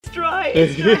dry.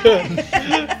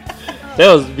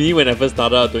 That was me when I first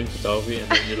started out doing photography, and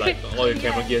then you're like, all your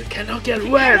camera gear cannot get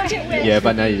wet. Yeah,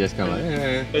 but now you just kind of like,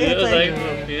 eh. And it was like,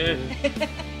 yeah.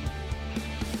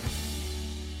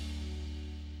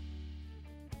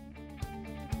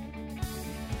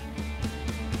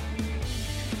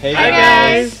 Hey Hi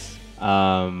guys!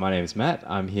 My name is Matt.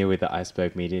 I'm here with the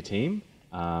Iceberg Media team,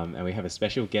 and we have a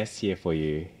special guest here for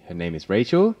you. Her name is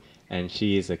Rachel, and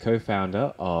she is a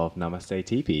co-founder of Namaste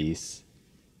Teepees.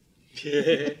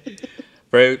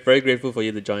 Very, very grateful for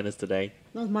you to join us today.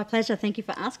 Well, my pleasure. Thank you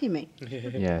for asking me.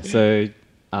 Yeah. So,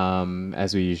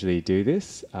 as we usually do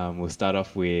this, we'll start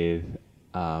off with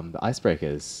the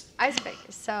icebreakers.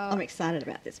 Icebreakers. So I'm excited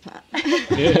about this part.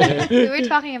 we were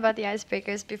talking about the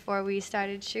icebreakers before we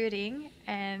started shooting,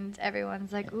 and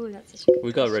everyone's like, "Ooh, that's such a good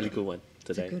We got a question." really good one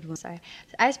today. Good one. Sorry.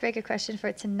 The icebreaker question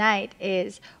for tonight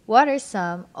is: what are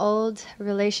some old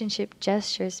relationship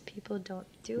gestures people don't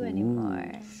do anymore?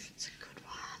 It's a good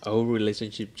one. Our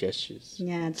relationship gestures.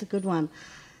 Yeah, it's a good one.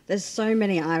 There's so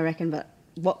many, I reckon, but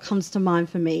what comes to mind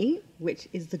for me, which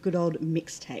is the good old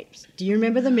mixtapes. Do you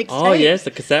remember the mixtapes? Oh yes, the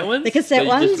cassette ones. The cassette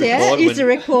That you just ones, yeah. record Used to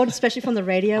when- record, especially from the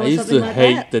radio I or used something to like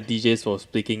hate that. the DJs for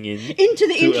speaking in Into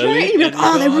the too intro, early, and you'd be like, and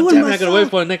oh, they you go, ruined damn, my I gotta wait song.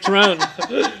 for the next round.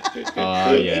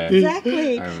 Oh yeah.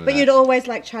 Exactly. I remember But you'd that. always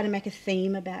like try to make a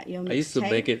theme about your mixtape. I used to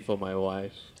make it for my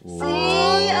wife. Oh,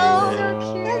 that's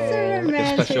so Like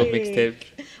romantic. a special mixtape.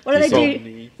 What do they Song do?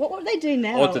 me. What would they do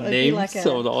now? All the It'd be names like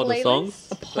of all the playlist? songs.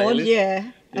 a pod, Playlist.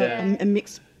 yeah. Yeah. A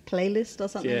mixed playlist or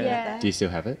something Yeah. like Yeah. that. Do you still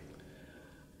have it?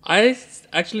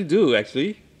 Actually do.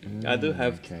 I do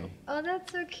have. Okay. Oh,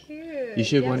 that's so cute. You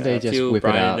should one day a just few whip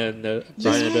Brian it out, and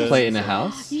Just Brian and play it in the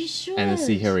house, You should. and then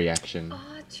see her reaction.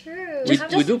 Oh, true.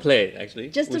 We do play it actually.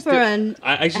 Just We for an-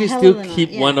 I actually a hell still of a night,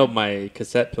 keep one yeah. of my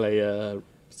cassette player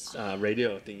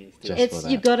radio thingies. Still. Just It's for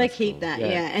you that. got to That's keep cool. that, Yeah.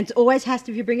 yeah. And it always has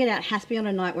to. If you bring it out, it has to be on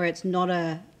a night where it's not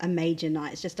a major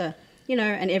night. It's just an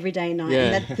everyday night.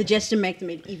 Yeah. And that, the gesture makes them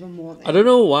even more. I don't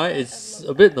know why it's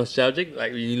a bit nostalgic.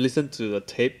 Like when you listen to the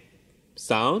tape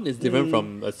sound, it's different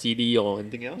from a CD or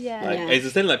anything else. Yeah. Like Yeah. it's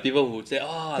the same like people who say,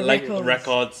 "Oh, I The like records.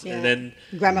 records," Yeah. and then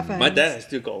Gramophones. my dad has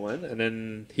still got one, and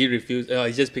then he refused.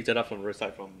 He just picked it up from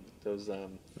those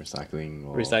Recycling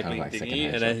or recycling kind of like thingy,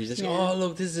 secondhand and then shop. he just, Yeah. oh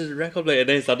look, this is a record player, and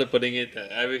then he started putting it.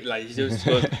 He just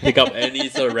go pick up any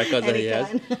sort of records that he has.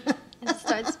 Anytime. And it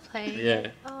starts playing. Yeah.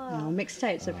 Oh, Oh.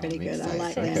 mixtapes are pretty good. I Mixtapes,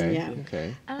 like okay, them. Yeah.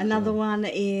 Okay. Another one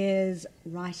is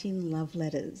writing love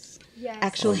letters. Yes.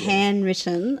 Actual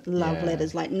handwritten love Yeah.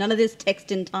 letters, like none of this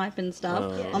text and type and stuff.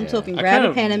 Oh. I'm Yeah. talking I grab kind a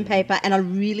of- pen and paper and a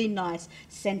really nice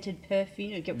scented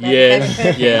perfume. You get grab a Yes, paper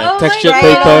perfume. yeah, Oh my textured God.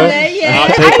 paper, Right on there, yeah.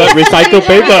 art paper, recycled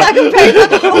paper. Recycled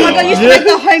paper. Oh my god, you used to make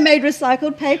the homemade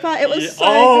recycled paper. It was Yeah. so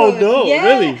Oh, good. no, yeah.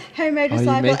 really? Homemade Oh, you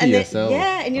recycled, make it and then yourself?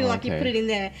 yeah, and you Oh, like you okay. put it in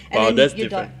there, Wow, and that's then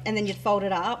different. and then you'd fold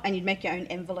it up, and you'd make your own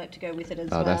envelope to go with it as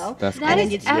Oh, well. that's That and is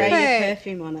then you'd spray effort. your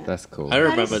perfume on it. That's cool. I That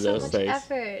remember is so those much days.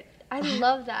 effort. I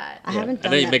love that. I haven't done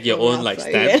And then you that make your for a own while, like so,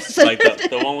 stamps, yes. like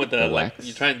the one with the The like wax.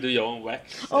 you try and do your own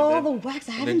wax. and Oh, then- the wax!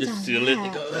 I and haven't then done just seal it. You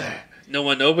that. go, "Ugh, no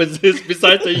one opens this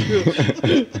besides you.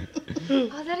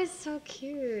 Oh, that is so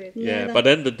cute. Yeah, that- but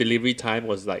then the delivery time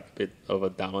was like a bit of a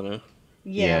downer.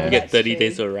 Yeah, Yeah. well, You get that's 30 true.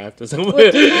 days to arrive to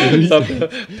somewhere. Some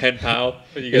pen pal.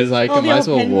 You guys, It's like Oh, I the might old as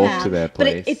well pen walk pal. to their But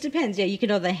place. it depends. Yeah, you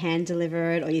could either hand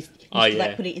deliver it, or you Oh, should, yeah.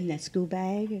 like put it in their school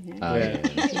bag. You know, Oh, Yeah. yeah.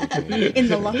 that's okay. in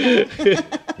the locker. Yeah,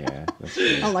 that's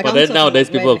cool. I'm like, but I'm then talking nowadays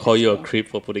like way people back call in you a school. creep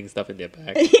for putting stuff in their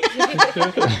bag.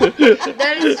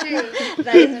 That is true.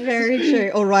 That is very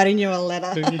true. Or writing you a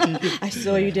letter. I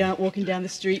saw you walking down the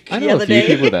street I the know a other few day.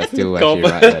 people that still actually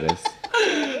Golf. write letters.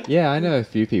 Yeah, I know a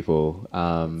few people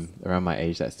around my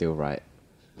age that still write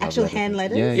love Actual hand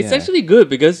letters? Yeah, It's yeah. actually good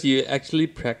because you actually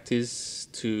practice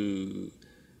to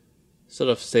sort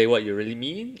of say what you really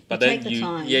mean, but You then take the you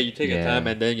time. you take your Yeah. time,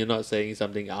 and then you're not saying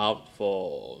something out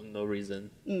for no reason.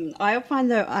 I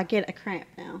find that I get a cramp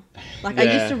now. Like I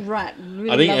Yeah. used to write really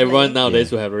I think lovely. everyone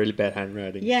nowadays Yeah. will have really bad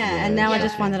handwriting. Yeah, and now I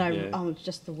just find that Yeah. I'm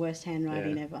just the worst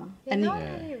handwriting Yeah. ever. Yeah, And no one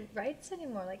Yeah. really writes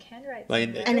anymore, like handwrites. Like,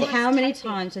 anymore. and Everyone's how many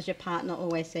typing. times does your partner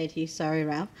always say to you, "Sorry,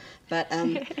 Ralph, but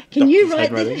can you Doctor's write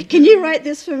this? handwriting. Can you write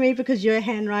this for me because your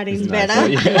handwriting's It's better?"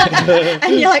 nicer, yeah.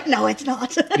 And you're like, "No, it's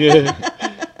not."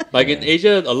 Like in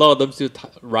Asia, a lot of them still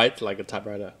write like a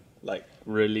typewriter, like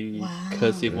really Wow.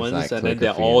 cursive It's ones, like and then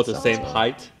they're calligraphy all and the stuff. same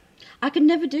height. I could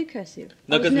never do cursive.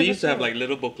 No, I was because we never used to have taught. like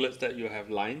little booklets that you have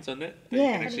lines on it. That Yeah.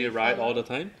 you can actually write all the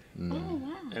time. Oh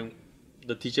wow. And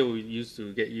the teacher would used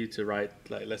to get you to write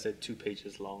like, let's say 2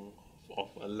 pages long of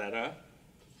a letter,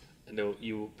 and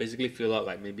you basically fill out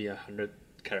like maybe 100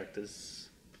 characters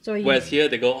So, are you, Whereas here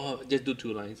they go, oh, just do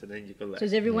 2 lines and then you go like. so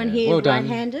is everyone Yeah. here Well done.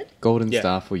 right-handed? Golden Yeah.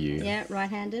 star for you. Yeah,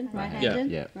 right-handed, Right-handed.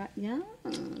 right-handed. Yeah. Right, yeah.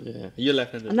 Yeah, you're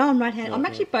left-handed. No, I'm right-handed. I'm No,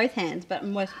 actually both hands, but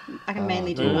I can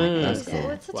mainly do cool. right That's hands. cool. Yeah.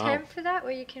 What's the Wow. term for that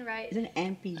where you can write? Is it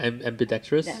ambi?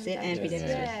 Ambidextrous. That's it, Yeah.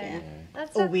 ambidextrous. Yeah. Yeah.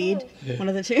 That's Or so weird. cool. One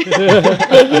of the two.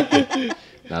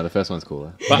 No, the first one's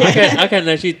cooler. But I can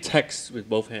actually text with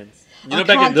both hands. You I know,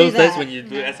 back can't in those do days that. when you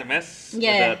do SMS.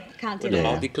 Yeah, with the, can't do with the that.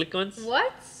 multi-click ones.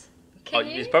 What? Oh, Can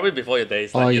you? it's probably before your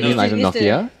days. Oh, Like, you know, mean like the Used to-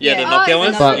 Nokia? yeah, the Oh, Nokia it's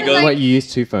ones. But You Nokia. go, Like- what, you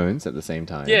use 2 phones at the same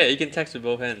time? yeah, you can text with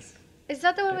both hands. Is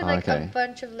that the one with Oh, like okay. a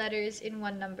bunch of letters in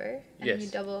one number? And Yes. you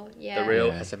double, yeah. The real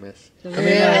Yeah. SMS The I real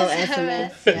mean,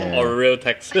 SMS. Yeah. Yeah. or real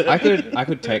text. I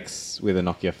could text with a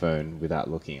Nokia phone without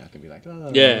looking. I can be like, la, la,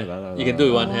 la, Yeah, la, la, you can do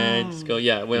it with la. one hand. Just go,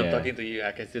 yeah. When I'm Yeah. talking to you,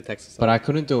 I can still text. But I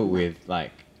couldn't do it with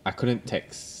I couldn't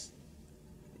text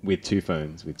with 2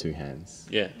 phones with 2 hands.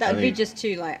 yeah. That would I be mean- just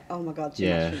too like, oh my god, too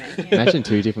Yeah. much for me. Yeah. Imagine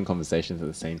 2 different conversations at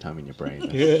the same time in your brain.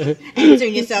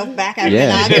 Answering yourself back over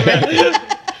Yeah. an argument.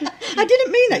 I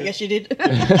didn't mean that. Yes, you did.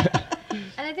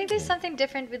 And I think there's something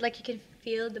different with like you can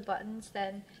feel the buttons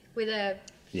than with a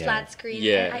Yeah. flat screen. And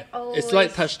Yeah, I always, it's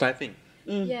like touch typing.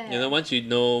 Yeah. You know, once you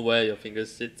know where your finger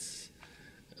sits,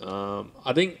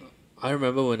 I think I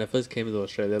remember when I first came to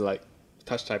Australia, like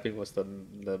touch typing was the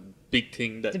big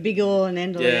thing that. the big all and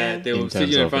end all. yeah, Yeah. they In will sit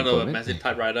terms you in of front of a employment. massive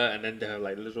typewriter, and then they have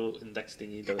like little index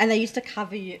thingy. That And they used to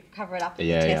cover it up with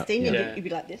Yeah, the yeah, testing. yeah. You'd be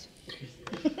like this.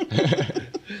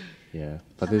 Yeah,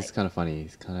 but this is kind of funny.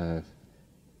 It's kind of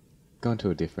gone to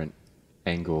a different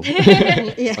angle.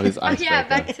 Yeah. Or this Oh yeah, icebreaker.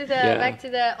 back to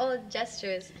the old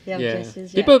gestures. Yeah. yeah,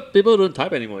 Gestures, yeah. people don't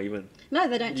type anymore. Even No,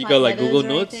 they don't. you type got like letters Google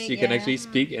or Notes, anything, you can yeah. actually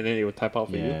speak, and then it will type out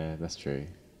for you. Yeah, that's true.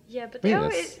 Yeah, but Maybe they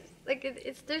that's- always like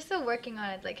it's they're still working on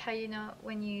it. Like how you know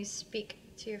when you speak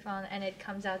to your phone and it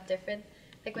comes out different.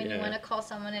 Like when you Yeah. want to call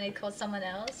someone and it calls someone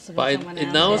else. So But someone it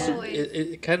else, now yeah. also,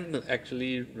 it can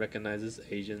actually recognizes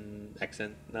Asian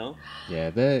accent now.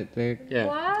 Yeah, they're Yeah.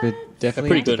 What? they're definitely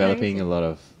pretty good. developing a lot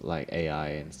of like AI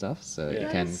and stuff, so you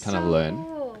Yeah. can That is kind of so learn.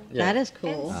 cool. Yeah. That is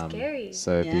cool. And scary.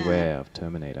 So Yeah. beware of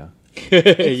Terminator,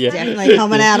 yeah. Definitely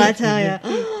coming out, I tell you.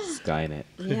 Skynet.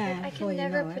 Yeah. I before can you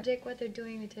never know it. predict what they're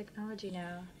doing with technology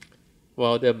now.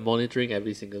 Well, they're monitoring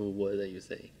every single word that you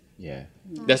say. Yeah,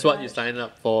 That's what you gosh. sign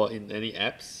up for in any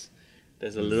apps.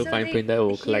 There's a little So fine they print that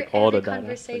will hear collect all the every data.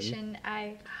 for you. conversation.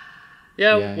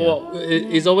 Yeah, Yeah, well,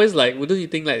 it's always like, don't you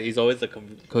think like it's always a There's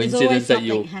coincidence always that something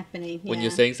you, happening. when yeah.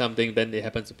 you're saying something, then it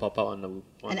happens to pop out on the.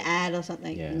 On an ad or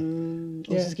something. Yeah. This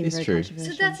Yeah, is getting it's very true. So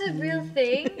controversial. that's a real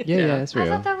thing. yeah, Yeah. yeah, it's I real.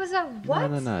 thought that was a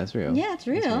what? No, it's real. Yeah, it's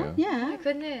real. real. Yeah. My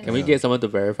goodness. Can we get someone to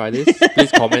verify this?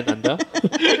 Please comment under.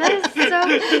 That is so.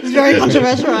 It's very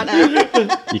controversial right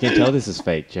now. You can tell this is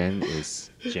fake. Jen is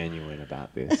genuine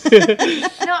about this.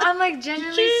 No, I'm like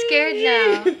genuinely scared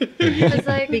now. It's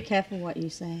like Be careful what you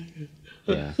say.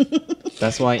 Yeah,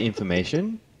 that's why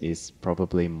information is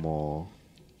probably more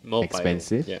More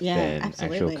expensive Yeah. Yeah, than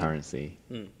absolutely. actual currency.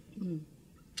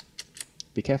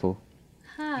 Be careful.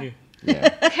 huh.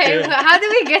 Yeah. Okay, well, how do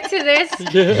we get to this? From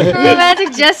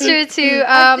romantic gesture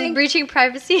to think- breaching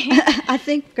privacy. I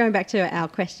think going back to our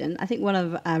question, I think one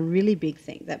of a really big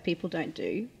thing that people don't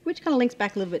do, which kind of links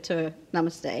back a little bit to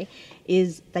Namaste,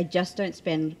 is they just don't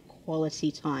spend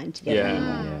quality time together Yeah.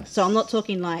 anymore. Yes. So I'm not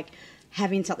talking like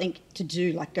having something to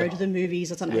do, like go to the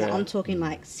movies or something. Yeah. I'm talking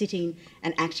like sitting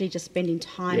and actually just spending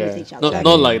time Yeah. with each other.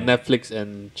 Not like Netflix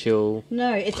and chill.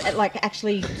 No, it's like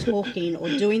actually talking or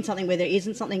doing something where there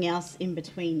isn't something else in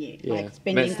between you. Yeah. Like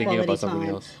spending Matt's thinking quality about something time.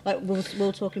 else. Like we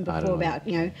were talking I before don't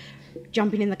know. about,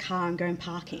 jumping in the car and going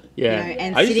parking. Yeah.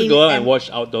 And I used to sitting go out and watch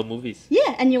outdoor movies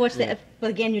Yeah, and you watch Yeah. that.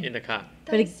 But again, in you. the car.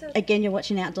 But That is so- again, you're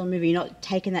watching an outdoor movie. You're not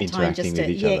taking that time just Interacting to with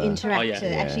each other. interact Oh, yeah. to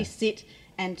Yeah. actually sit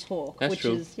and talk. That's which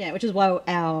true. is why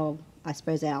our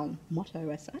motto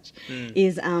as such Mm.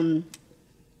 is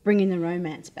bringing the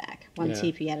romance back one Yeah.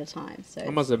 TP at a time. So I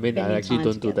must admit, I spending actually time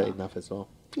don't do that together. enough as well.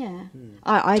 Yeah,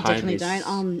 I Time definitely is-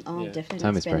 don't. I'll yeah. definitely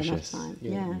Time don't is spend precious. enough time.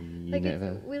 Yeah. Yeah. You Like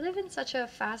never. we live in such a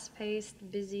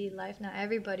fast-paced, busy life now.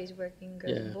 Everybody's working.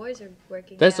 Girls and Yeah. boys are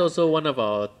working. That's now. also one of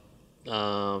our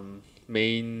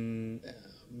main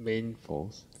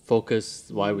Falls. focus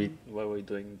why we're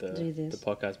doing Do the this.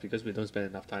 podcast, because we don't spend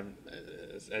enough time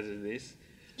as it is.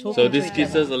 Talking So to this each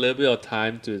gives other. us a little bit of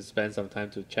time to spend some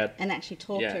time to chat. And actually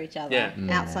talk Yeah. to each other Yeah.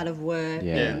 outside of work.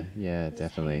 Yeah, yeah,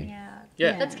 definitely. Yeah.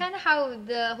 Yeah. That's kind of how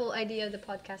the whole idea of the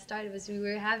podcast started. Was we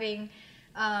were having.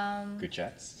 Good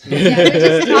chats. Yeah, we were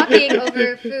just talking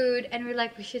over food, and we're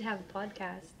like, we should have a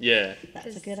podcast. Yeah.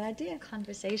 That's a good idea.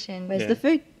 Conversation. Where's Yeah. the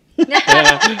food? Hidden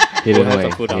We'll have away.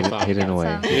 some food outside. Hidden away.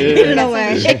 Some Hidden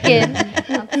away. chicken.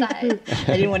 outside.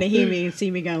 They didn't want to hear me and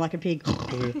see me going like a pig.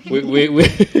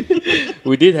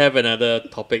 We did have another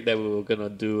topic that we were gonna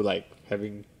do, like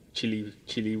having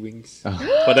chili wings.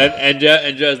 But then Andrea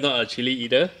is not a chili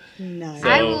eater. No. So-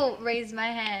 I will raise my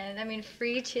hand. I mean,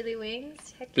 free chili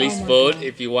wings. Heck Please yeah. my vote God.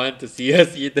 if you want to see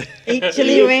us eat. Eat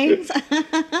chili wings.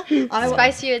 I will,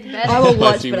 Spicier the better. I will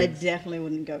watch, Spicy but I wings. definitely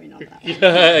wouldn't go in on that.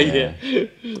 Yeah.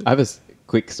 I have a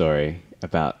quick story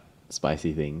about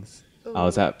spicy things. I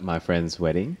was at my friend's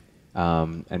wedding,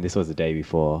 and this was the day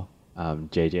before.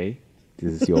 JJ,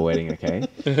 this is your wedding, okay?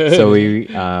 So we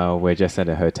were just at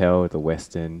a hotel at the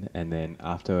Westin, and then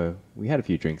after we had a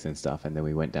few drinks and stuff, and then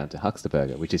we went down to Huckster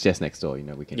Burger, which is just next door. You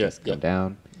know, we can Yeah, just come yeah.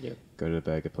 down, Yeah. go to the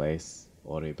burger place,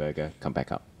 order a burger, come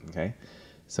back up, okay?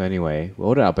 So anyway, we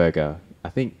ordered our burger. I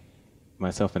think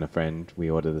myself and a friend, we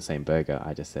ordered the same burger.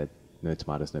 I just said no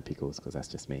tomatoes, no pickles, because that's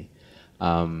just me.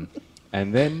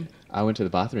 And then I went to the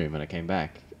bathroom and I came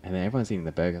back, and then everyone's eating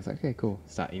the burger. I was like, okay, cool.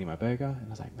 Start eating my burger, and I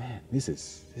was like, man, this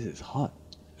is hot.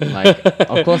 Like,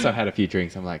 of course I've had a few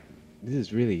drinks. I'm like, this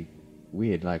is really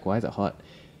weird. Like, why is it hot?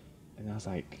 And I was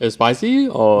like, Is it spicy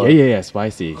or? yeah,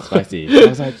 spicy. So I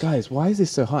was like, guys, why is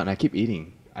this so hot? And I keep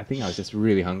eating. I think I was just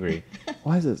really hungry.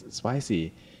 Why is it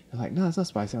spicy? They're like, no, it's not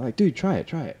spicy. I'm like, dude, try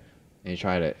it. And he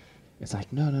tried it. It's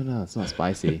like, no, it's not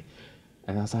spicy.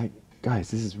 And I was like, guys,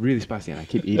 this is really spicy, and I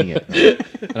keep eating it.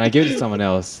 And I give it to someone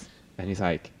else, and he's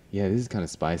like, yeah, this is kind of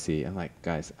spicy. I'm like,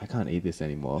 guys, I can't eat this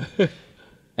anymore.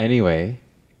 Anyway,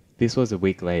 this was a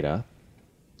week later.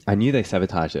 I knew they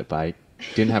sabotaged it, but I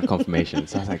didn't have confirmation.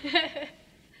 So I was like,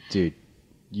 dude,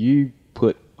 you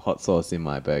put hot sauce in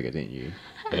my burger, didn't you?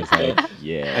 And he's like,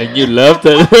 yeah. And you loved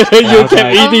it. And I You was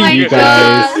kept like, eating. my you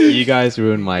God. you guys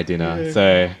ruined my dinner.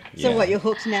 So, So yeah. what, you're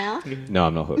hooked now? No,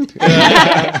 I'm not hooked.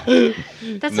 That's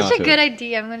Not such a to- good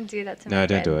idea. I'm going to do that to my No,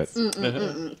 don't do it.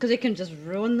 friends. Because it can just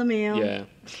ruin the meal. Yeah.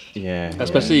 Yeah.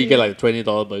 Especially you get like a $20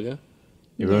 burger.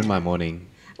 You ruined my morning.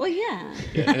 Well, yeah.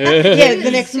 Yeah,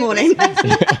 the next morning.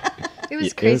 It was Yeah,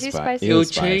 it crazy was spi- spicy. It will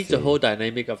was change the spicy. whole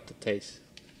dynamic of the taste.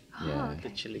 Yeah. The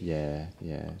chili. Yeah.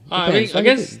 I Depends. mean, I Like,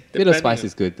 guess a bit of depending spice on-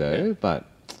 is good though, yeah. but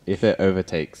if it if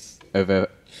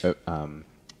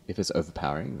it's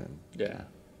overpowering, then Yeah.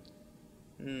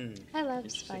 Mm. I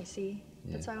love spicy.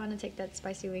 That's Yeah. why I want to take that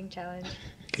spicy wing challenge.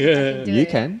 Yeah. Do you it.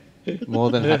 can. More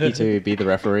than happy to be the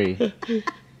referee.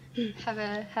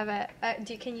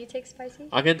 Can you take spicy?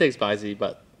 I can take spicy,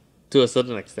 but to a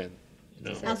certain extent.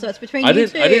 No. Oh, so it's between I you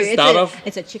didn't- two. I didn't start off-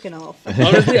 It's a chicken off.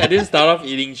 Honestly, I didn't start off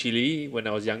eating chili when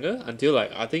I was younger until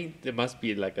like I think there must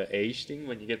be like an age thing.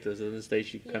 When you get to a certain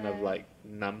stage, you kind of Yeah. like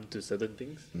numb to certain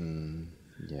things.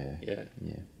 Yeah.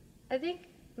 Yeah. I think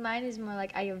mine is more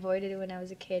like I avoided it when I was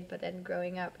a kid, but then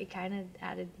growing up, it kind of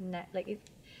added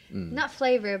not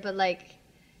flavor, but like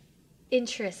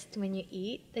interest when you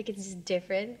eat. Like it's just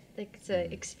different. Like it's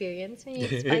an experience when you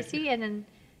eat spicy, and then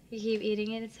you keep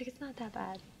eating it. It's like it's not that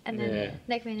bad. And then Yeah.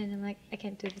 next minute, I'm like, I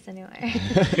can't do this anymore.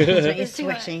 That's when you're It's too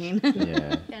much. sweating.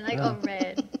 Yeah. and like Oh. all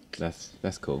red.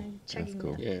 That's cool. I'm That's chugging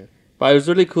cool. that. Yeah, but it was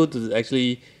really cool to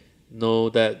actually know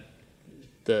that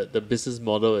the business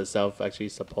model itself actually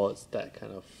supports that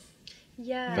kind of.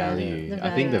 Yeah. Value. The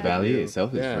I think the value. value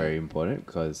itself is Yeah. very important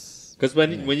because Because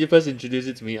when you first introduced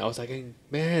it to me, I was like,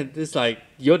 man, this like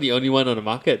you're the only one on the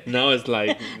market. Now it's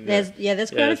like There's quite a there's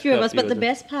few of quite us, a but few the of them.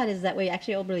 best part is that we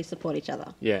actually all really support each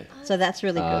other. Yeah, So that's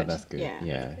really good. that's good. Yeah.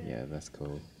 Yeah, that's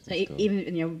cool. So That's cool.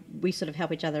 even we sort of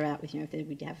help each other out with if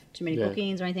we have too many Yeah.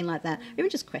 bookings or anything like that, or even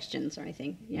just questions or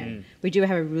anything. Mm. We do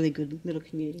have a really good little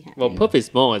community happening. well, Perth is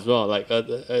small as well. Like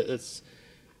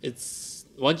it's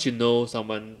once you know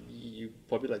someone, you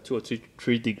probably like 2 or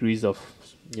 3 degrees of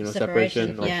separation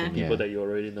Separation, of yeah. people Yeah. that you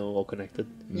already know or connected.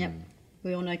 Yep.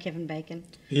 We all know Kevin Bacon.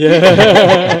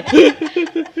 Yeah,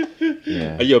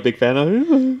 Yeah. are you a big fan of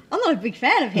him? I'm not a big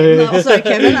fan of him. Also,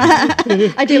 Kevin,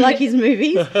 I do like his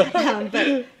movies,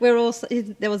 but we're also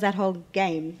there was that whole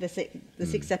game, the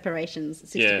six separations,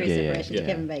 6 Yeah. degrees Yeah, yeah, separations. yeah.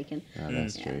 Kevin Bacon. Oh,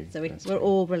 that's Yeah. true. So we're That's true.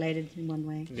 all related in one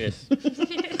way. Yes.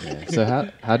 Yeah. So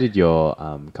how did your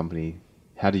company?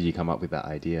 How did you come up with that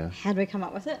idea? How do we come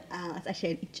up with it? That's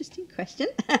actually an interesting question.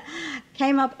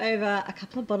 Came up over a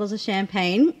couple of bottles of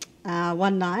champagne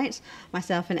one night.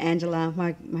 Myself and Angela,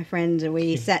 my friend,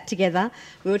 we sat together.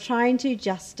 We were trying to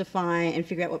justify and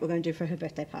figure out what we're going to do for her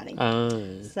birthday party.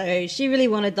 So she really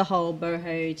wanted the whole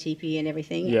boho teepee and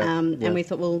everything. Yeah, And yeah. we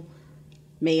thought, well,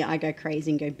 I go crazy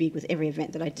and go big with every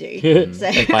event that I do. So,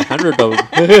 And 500 of them.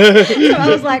 so I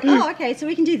was like, oh, okay, so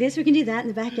we can do this, we can do that in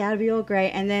the backyard, it'll be all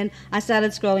great. And then I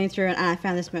started scrolling through and I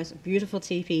found this most beautiful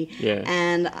teepee. Yeah.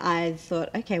 And I thought,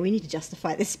 okay, we need to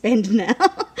justify this spend now.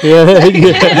 Yeah.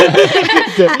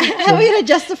 how are we going to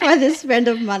justify this spend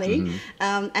of money?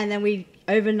 Mm-hmm. And then we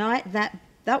overnight that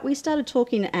we started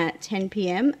talking at 10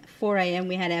 p.m. 4 a.m.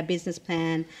 we had our business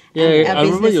plan. Yeah, our I remember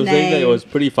business you were saying that it name. was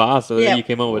pretty fast, so then you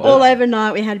came up with all that.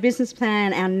 overnight. We had a business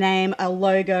plan, our name, our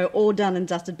logo, all done and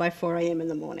dusted by 4 a.m. in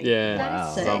the morning. Yeah. That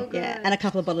is So, so good. yeah, and a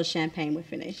couple of bottles of champagne were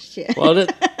finished. Yeah. Well,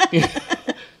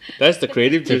 that's the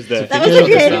creative juice there. That was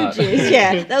Figure a out the creative start. juice,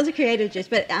 yeah. That was a creative juice.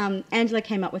 But Angela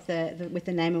came up with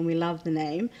the name, and we love the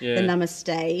name, Yeah. the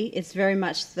Namaste. It's very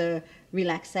much the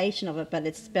relaxation of it, but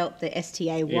it's spelt the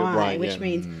S-T-A-Y, Yeah, right, which yeah.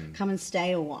 means come and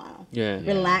stay a while. Yeah.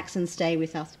 Relax and stay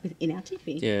with us in our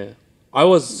tiffy. Yeah. I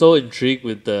was so intrigued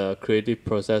with the creative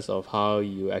process of how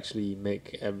you actually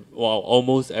make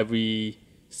almost every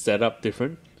setup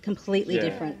different. Completely Yeah.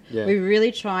 different. Yeah. We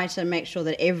really try to make sure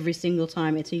that every single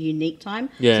time it's a unique time,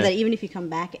 Yeah. so that even if you come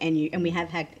back and we have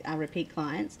had repeat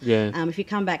clients, Yeah. if you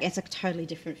come back, it's a totally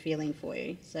different feeling for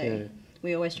you. So Yeah.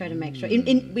 we always try to make sure.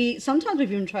 Sometimes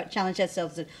we've even challenged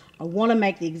ourselves that I want to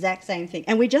make the exact same thing,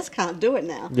 and we just can't do it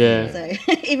now. Yeah. So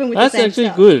even with That's the same actually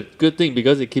stuff, good thing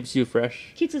because it keeps you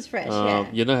fresh. keeps us fresh. Yeah.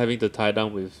 You're not having to tie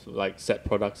down with like set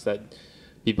products that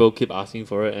people keep asking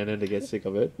for it and then they get sick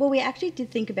of it. Well, we actually did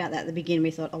think about that at the beginning.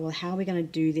 We thought, oh, well, how are we going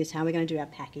to do this? How are we going to do our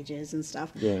packages and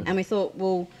stuff? Yeah. And we thought,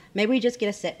 well, maybe we just get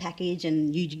a set package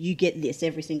and you get this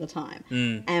every single time.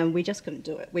 And we just couldn't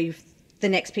do it. The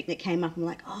next picnic came up and we're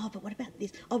like, oh, but what about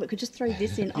this? Oh, we could just throw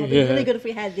this in. Oh, it'd be Yeah. really good if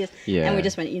we had this. Yeah. And we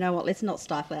just went, you know what, let's not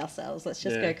stifle ourselves. Let's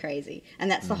just Yeah. go crazy. And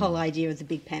that's the whole idea of the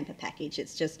Big Pamper package.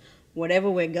 It's just whatever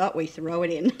we got, we throw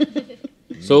it in.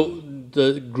 So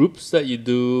the groups that you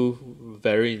do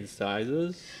vary in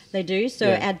sizes. They do. So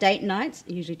Yeah. our date nights,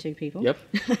 usually 2 people. Yep.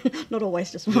 Not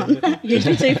always just one.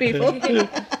 Usually 2 people.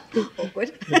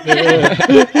 Awkward.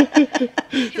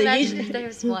 Imagine if there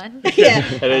was one. Yeah.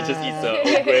 And then just eat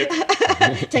the grape.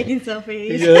 Taking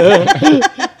selfies.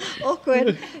 Yeah.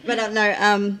 Awkward. But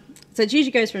no, so it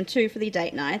usually goes from 2 for the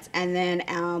date nights, and then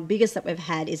our biggest that we've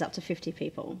had is up to 50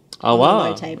 people. Oh, on the wow.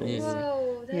 low tables. Yeah.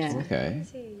 Whoa, that's Yeah. Okay.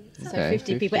 crazy. So Okay,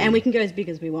 50 people, 50. and we can go as big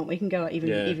as we want. We can go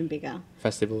Yeah. even bigger.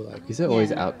 Festival like. Is it always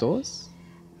Yeah. outdoors?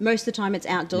 Most of the time, it's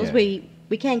outdoors. Yeah.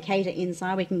 We can cater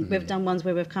inside. We've done ones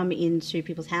where we've come into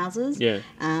people's houses. Yeah.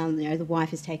 The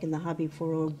wife has taken the hubby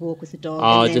for a walk with the dog.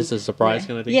 Oh, and then- just a surprise yeah.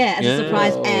 kind of thing? Yeah, as a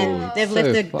surprise, Oh, and they've so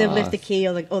left the fast. key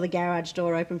or the garage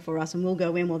door open for us, and we'll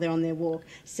go in while they're on their walk,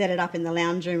 set it up in the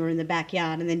lounge room or in the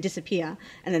backyard, and then disappear,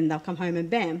 and then they'll come home and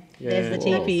bam, there's the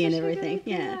Yeah. teepee and Such a good everything.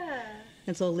 Yeah, idea.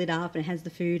 it's all lit up and it has the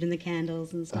food and the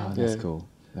candles and Oh, stuff. that's Yeah. cool.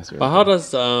 That's really But how cool.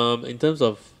 does in terms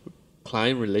of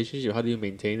client relationship, how do you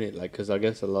maintain it? Like, because I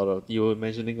guess you were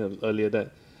mentioning earlier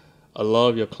that a lot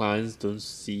of your clients don't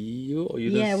see you or you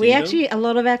don't Yeah, see we them? actually, a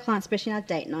lot of our clients, especially our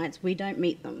date nights, we don't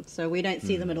meet them, so we don't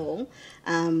see them at all. We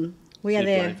So are you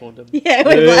there. blindfold them? Yeah,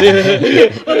 we're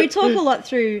blind. Well, we talk a lot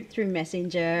through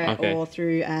Messenger Okay. or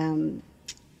through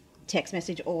text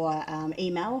message or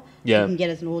email. Yeah. You can get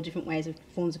us in all different ways of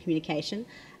forms of communication.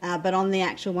 But on the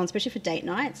actual one, especially for date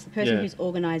nights, the person Yeah. who's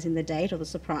organising the date or the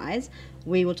surprise,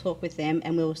 we will talk with them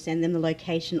and we'll send them the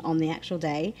location on the actual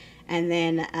day. And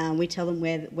then we tell them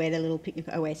where their little picnic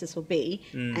oasis will be.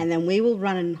 Mm. And then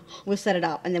we'll set it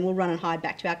up and then we'll run and hide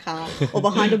back to our car or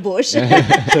behind a bush.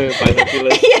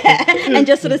 Binoculars. Yeah, and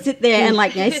just sort of sit there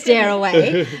and stare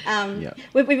away. Yep.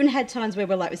 We've even had times where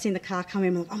we've seen the car come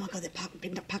in, we're like, oh my god,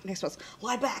 they're parked next to us.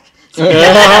 Lie back. So we're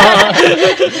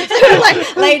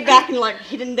laid back and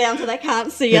hidden down so they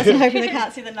can't see us, and hoping they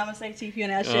can't see the Namaste TP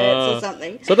on our shirts or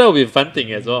something. So that would be a fun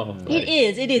thing as well.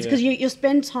 It is, because you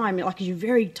spend time, you're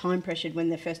very time pressured when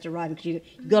they're first arriving, because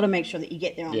you've got to make sure that you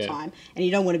get there on Yeah. time, and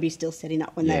you don't want to be still setting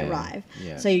up when they Yeah, arrive.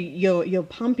 yeah. So you're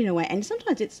pumping away, and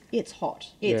sometimes it's hot.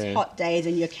 It's Yeah. hot days,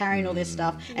 and you're carrying all this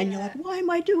stuff, and you're like, why am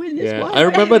I doing this? Yeah, Why I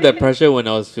am remember that pressure when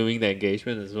I was filming the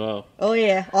engagement as well. Oh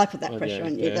yeah, I put that Oh, pressure yeah,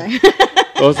 on you yeah. though.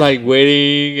 I was like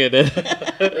waiting and then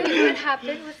Wait, what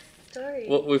happened with the story?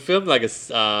 well, we filmed like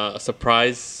a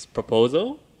surprise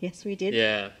proposal. Yes, we did.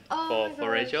 Yeah, Oh my for gosh.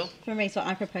 Rachel. For me, so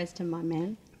I proposed to my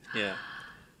man. Yeah,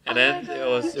 and Oh then my it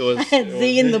was I had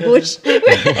Z in the bush,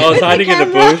 I was hiding in the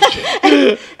camera.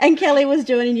 bush. and Kelly was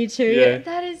joining you too. Yeah.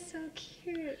 That is so cute.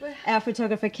 What Our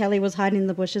photographer Kelly was hiding in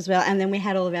the bush as well, and then we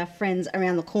had all of our friends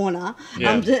around the corner,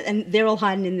 Yeah. and they're all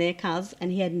hiding in their cars,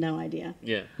 and he had no idea.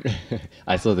 Yeah.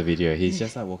 I saw the video. He's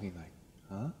just walking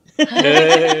huh? He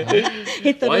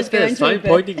thought Why it is was there a going to a sign birth-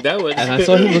 pointing that way? And I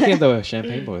saw him looking at the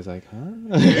champagne bottle. I was like, huh?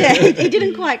 Yeah, he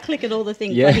didn't quite click at all the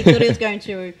things, Yeah. but he thought he was going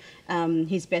to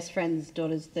his best friend's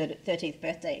daughter's 13th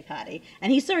birthday party,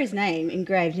 and he saw his name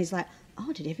engraved, and he's like,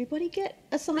 oh, did everybody get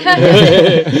a sign?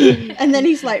 And then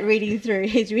he's like reading through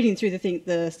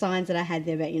the signs that I had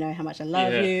there about, how much I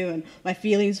love you and my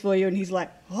feelings for you. And he's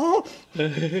like, oh,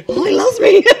 he loves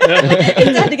me. He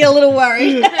started to get a little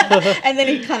worried. And then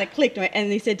he kind of clicked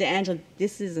and he said to Angela,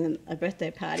 this isn't a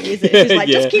birthday party, is it? She's like,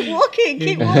 just keep walking.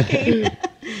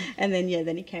 And then,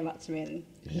 then he came up to me and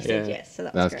he said yes. So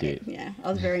that was great. Cute. Yeah,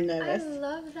 I was very nervous. I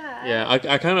love that. Yeah,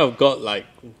 I kind of got like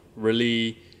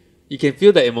really, you can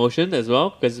feel the emotion as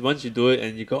well, because once you do it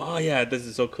and you go, oh yeah, this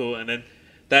is so cool, and then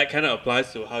that kind of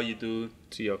applies to how you do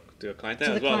to your clientele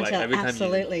To the as well. clientele, like every time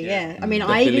absolutely, you, yeah. I mean, the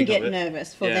I even feeling get of it.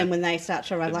 nervous for Yeah. them when they start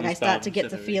to arrive. The Like new I start to get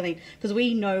starts the and feeling, because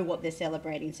we know what they're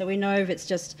celebrating. So we know if it's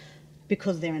just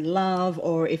because they're in love,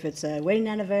 or if it's a wedding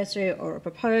anniversary, or a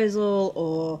proposal,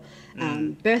 or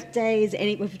birthdays.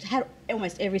 We've had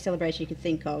almost every celebration you could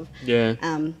think of. Yeah.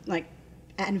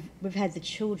 And we've had the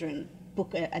children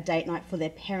book a date night for their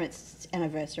parents'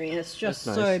 anniversary, and it's just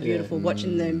That's so nice, yeah. beautiful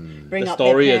watching them bring The up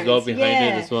story their as well parents. behind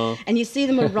it as well. And you see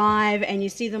them arrive, and you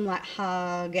see them like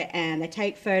hug, and they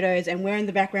take photos, and we're in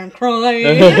the background crying,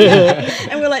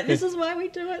 and we're like, "This is why we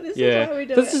do it. This is why we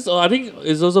do this it." is I think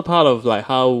it's also part of like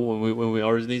how when we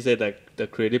originally said that the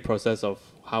creative process of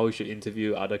how we should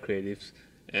interview other creatives,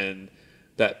 and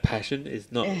that passion is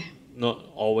not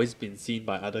always been seen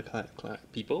by other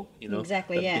people.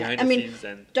 Exactly, the yeah. behind I the mean, scenes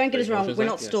and don't get the us wrong, emotions we're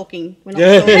like- not yeah. stalking. We're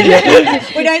not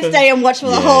stalking. We don't stay and watch for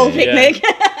the whole Yeah. picnic.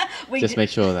 We Just make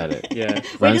sure that it Yeah.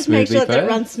 we runs just make smoothly sure that it first.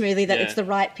 runs smoothly, that Yeah. it's the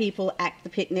right people at the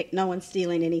picnic, no one's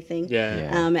stealing anything. Yeah.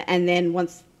 Yeah. And then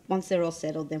once they're all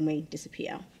settled, then we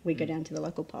disappear. We go down to the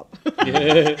local pub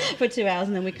for 2 hours,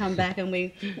 and then we come back, and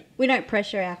we don't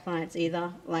pressure our clients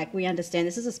either. Like, we understand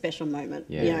this is a special moment.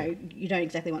 Yeah. You don't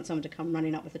exactly want someone to come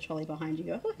running up with a trolley behind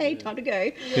you and go, oh, hey, time to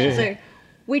go. So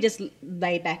we just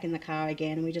lay back in the car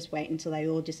again, and we just wait until they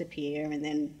all disappear, and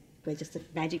then we're just the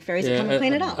magic fairies that come and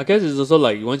clean it up. I guess it's also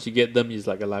like once you get them, it's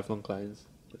like a lifelong clients.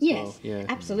 as Yes, well. Yeah.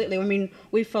 absolutely. I mean,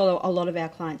 we follow a lot of our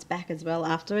clients back as well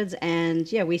afterwards, and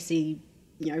we see,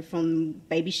 from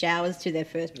baby showers to their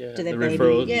first Yeah, to their the baby,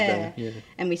 referrals yeah. and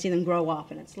And we see them grow up,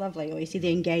 and it's lovely. Or you see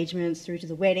the engagements through to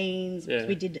the weddings. Yeah.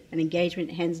 We did an engagement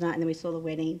hens night, and then we saw the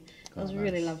wedding. It was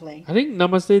really lovely. I think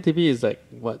Namaste TV is like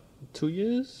what, 2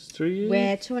 years, 3 years?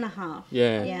 We're 2.5.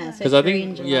 Yeah, Yeah, so because I three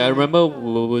in think July. I remember when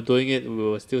we were doing it, we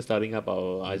were still starting up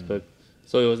our iceberg,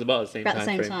 so it was about the same About the time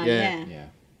same frame. time, yeah. Yeah.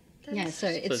 Yeah, so So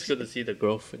it's good to see the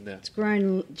growth in there. it's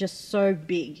grown just so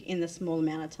big in the small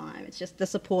amount of time. It's just the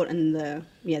support and the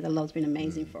love's been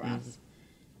amazing for us.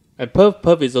 And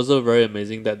Perth is also very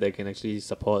amazing that they can actually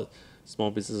support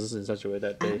small businesses in such a way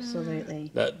that they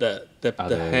Absolutely. the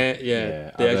Other, hand they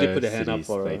actually other put their hand up cities,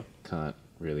 for they can't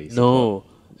really no.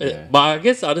 support. Yeah. But I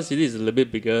guess other cities is a little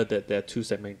bit bigger that they're too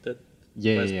segmented.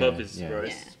 Yeah, Whereas yeah, Perth is yeah. very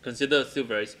Yeah. considered still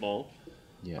very small.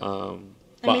 Yeah.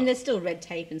 I mean, there's still red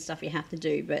tape and stuff you have to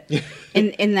do, but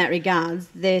in that regards,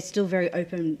 they're still very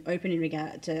open in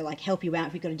regard to like help you out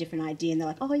if you've got a different idea, and they're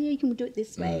like, oh yeah, you can do it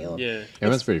this way, or yeah.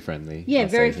 Everyone's pretty friendly. yeah, I'll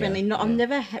very say, friendly. No, I've yeah.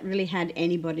 never really had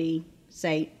anybody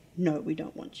say no, we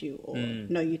don't want you, or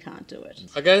no, you can't do it.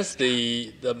 I guess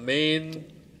the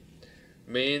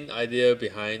main idea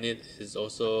behind it is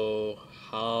also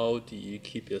how do you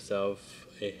keep yourself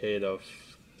ahead of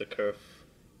the curve?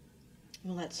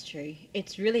 Well, that's true.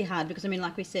 It's really hard because, I mean,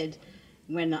 like we said,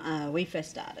 when we first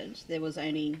started, there was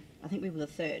only, I think we were the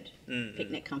third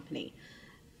picnic company,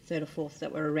 third or fourth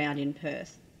that were around in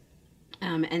Perth.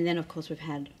 And then, of course, we've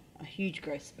had a huge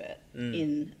growth spurt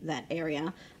in that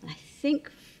area. I think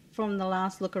from the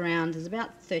last look around, there's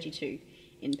about 32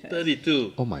 in Perth.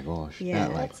 32. Oh my gosh. Yeah.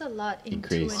 That, like, That's a lot in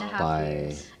increased 2.5 by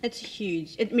years. It's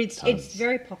huge. It's Tons.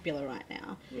 very popular right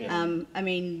now. I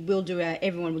mean,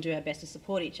 everyone will do our best to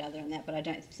support each other in that, but I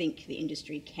don't think the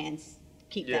industry can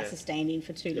keep Yeah. that sustaining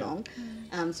for too long.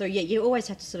 So you always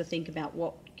have to sort of think about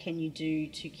what can you do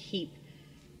to keep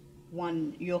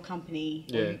your company,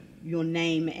 or your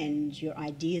name and your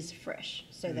ideas fresh,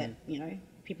 so that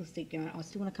people still going, oh, I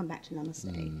still want to come back to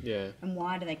Namaste. Yeah. And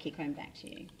why do they keep coming back to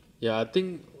you? Yeah, I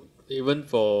think even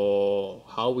for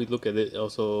how we look at it, it's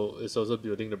also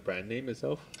building the brand name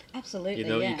itself. Absolutely,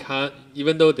 You can't,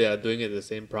 even though they are doing it the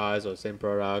same price or same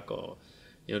product, or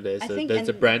there's I a think- there's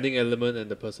a and- branding element and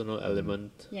the personal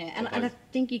element. Yeah, and I behind-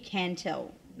 think you can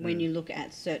tell when you look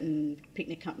at certain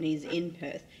picnic companies in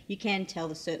Perth, you can tell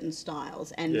the certain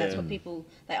styles, and that's what people,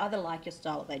 they either like your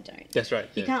style or they don't. That's right.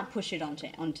 You yeah. can't push it onto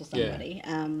somebody,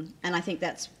 and I think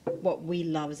that's what we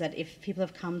love, is that if people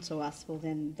have come to us, well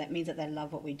then that means that they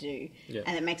love what we do, Yeah.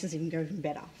 and it makes us even go even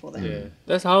better for them.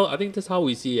 Yeah, I think that's how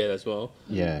we see it as well.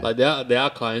 Yeah. Like there are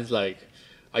clients, like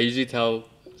I usually tell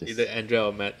Just- either Andrea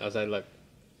or Matt, I was like,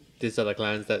 these are the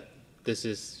clients that this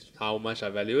is how much I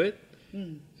value it,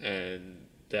 and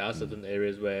there are certain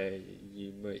areas where you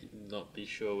might not be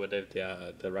sure whether they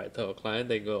are the right type of client.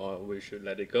 They go, "Oh, we should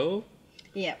let it go."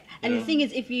 Yeah, and Yeah. the thing is,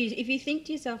 if you think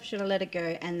to yourself, should I let it go,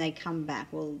 and they come back,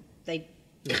 well,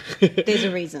 there's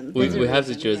a reason. we There's a we have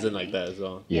reason, situations you know like what I mean? that as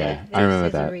well. Yeah, I there's- remember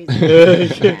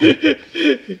there's that. a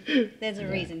reason. There's a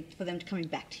reason for them coming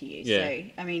back to you. Yeah. So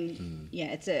I mean,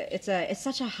 yeah, it's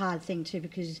such a hard thing too,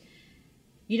 because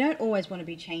you don't always want to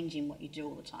be changing what you do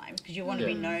all the time, because you want to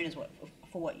be Yeah. known as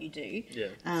for what you do. Yeah,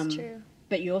 It's true.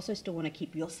 But you also still want to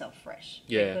keep yourself fresh.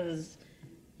 Yeah. Because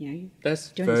that's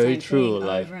doing the very same true. thing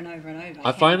Like over and over and over.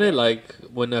 I can find it get- like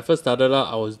when I first started out,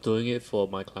 I was doing it for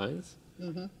my clients.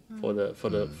 For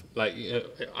the like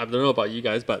I don't know about you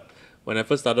guys, but when I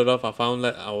first started off, I found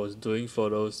that I was doing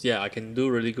photos. Yeah, I can do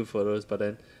really good photos, but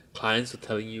then clients were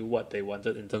telling you what they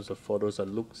wanted in terms of photos or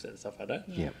looks and stuff like that.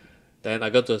 Yep. Then I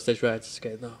got to a stage where I just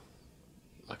get no,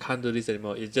 I can't do this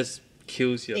anymore. It just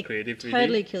kills your it creativity.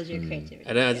 totally kills your creativity.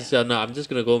 And then I just said, no, I'm just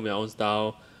gonna go with my own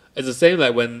style. It's the same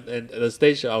like when at the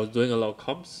stage I was doing a lot of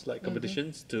comps, like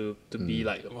competitions, to be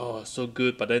like, oh, so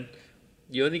good. But then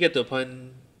you only get to a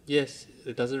point, yes,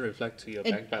 it doesn't reflect to your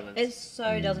bank balance. It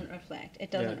so doesn't reflect.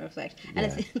 It doesn't Yeah. reflect. And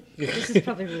it's, this is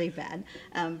probably really bad.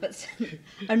 But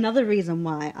another reason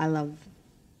why I love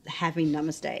having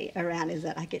Namaste around is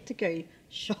that I get to go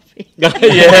shopping. yeah,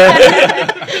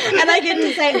 And I get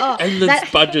to say, oh, endless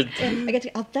budget. I get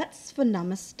to, oh, that's for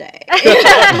Namaste.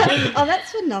 Oh,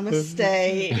 that's for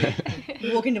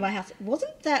Namaste. Walk into my house.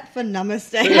 Wasn't that for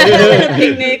Namaste? In a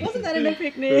picnic. Wasn't that in a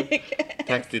picnic?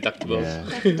 Tax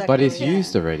deductibles. Yeah. But it's Yeah.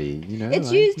 used already, you know. It's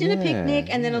like, used in a yeah, picnic,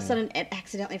 and then all of a yeah. sudden it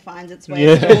accidentally finds its way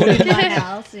Yeah. stored in my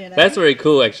house. You know? That's very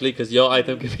cool actually, because your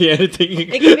item can be anything.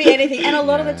 It can be anything, and a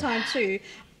lot of Yeah. the time too,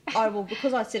 I will,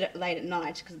 because I sit late at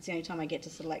night, because it's the only time I get to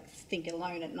sort of like think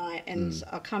alone at night, and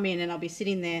I'll come in and I'll be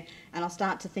sitting there and I'll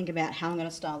start to think about how I'm going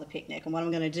to style the picnic and what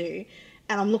I'm going to do,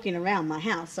 and I'm looking around my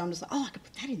house, so I'm just like, oh, I could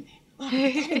put that in there. Oh,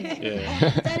 I could put that in there. Yeah. Oh, I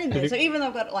could put that in there. So even though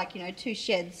I've got like 2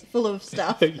 sheds full of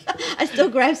stuff, I still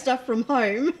grab stuff from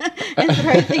home and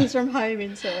throw things from home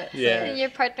into it. So, Yeah. And your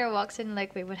partner walks in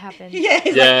like, wait, what happened? yeah.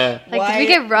 He's Yeah. Like, did we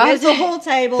get robbed? Where's the whole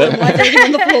table and why's everything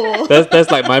on the floor? That's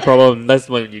like my problem. That's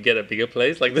when you get a bigger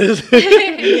place like this.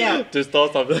 Yeah. To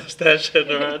store some stash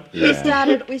around. Yeah.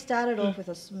 We started off with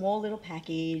a small little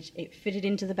package. It fitted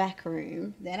into the back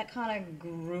room. Then it kind of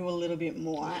grew a little bit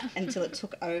more until it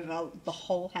took over the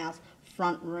whole house,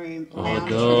 front room, lounge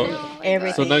no. room, Oh my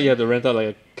everything. So now you have to rent out like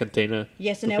a container.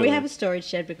 Yes, so to now fill we it. have a storage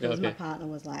shed because Okay. my partner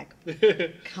was like,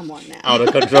 "Come on now, Out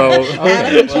of control. out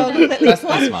of control completely." That's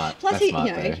smart. Plus, That's he, smart,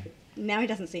 you know, though. now he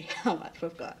doesn't see how much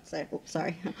we've got. So, oops,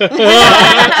 sorry.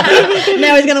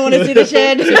 Now he's going to want to see the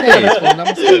shed.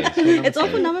 It's all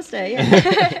for Namaste,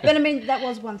 yeah. But I mean, that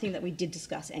was one thing that we did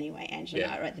discuss anyway, Angela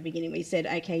and I, right at the beginning. We said,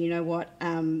 okay, you know what?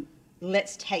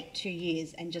 Let's take 2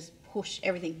 years and just push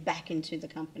everything back into the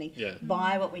company. Yeah.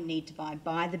 Buy what we need to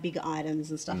buy the bigger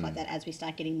items and stuff like that as we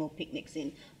start getting more picnics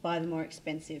in, buy the more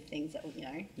expensive things that,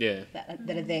 Yeah.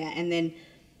 that are there. And then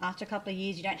after a couple of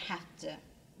years, you don't have to,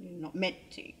 you're not meant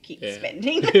to keep Yeah.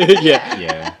 spending. yeah.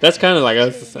 Yeah. That's kind of like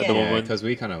us at the Yeah. moment. Because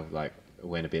we kind of like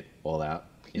went a bit all out.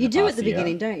 in You the do at past the year.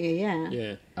 beginning, don't you? Yeah.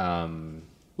 Yeah.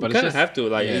 We But kind it's of have to.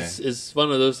 Like, yeah. it's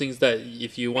one of those things that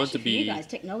if you want to Especially for be you guys,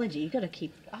 technology, you've got to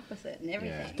keep up with it and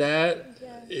everything. that,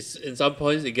 it's in some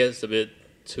points it gets a bit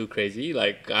too crazy.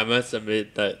 Like I must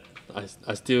admit that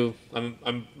I still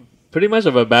I'm pretty much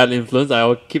of a bad influence.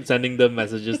 I'll keep sending them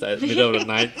messages at the middle of the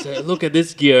night. Say, look at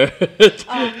this gear.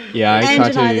 Yeah, I Ange try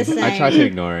and I are the to. I same. try to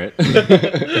ignore it.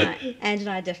 Right. Ange and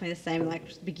I are definitely the same. Like,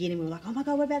 at the beginning, we were like, oh my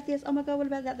God, what about this? Oh my God, what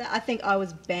about that? I think I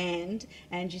was banned.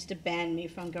 Ange used to ban me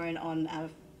from going on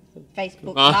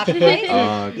Facebook Marketplace.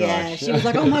 Oh, Yeah, gosh. she was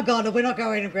like, oh my God, we're not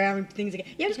going and grabbing things again.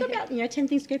 Yeah, we've just got about 10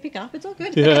 things to go pick up. It's all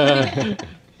good. Yeah.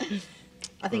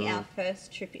 I think our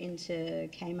first trip into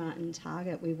Kmart and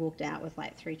Target, we walked out with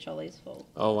like 3 trolleys full.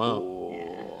 Oh wow.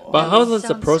 Yeah. But how does the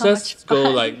Sounds so process much go?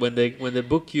 fun. Like when they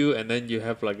book you and then you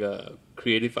have like a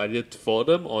creative idea for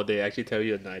them, or they actually tell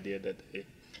you an idea that they.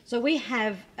 So we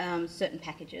have certain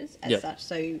packages as Yep. such.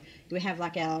 So we have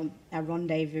like our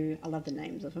rendezvous. I love the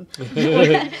names of them.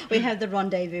 We have the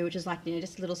rendezvous, which is like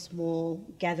just a little small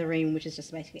gathering, which is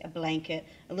just basically a blanket,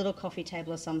 a little coffee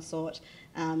table of some sort,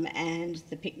 and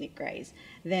the picnic grays.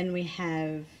 Then we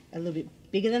have a little bit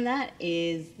bigger than that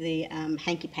is the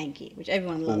hanky panky, which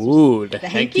everyone loves. Ooh, the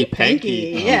hanky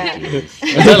hanky-panky. Yeah. Is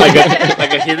that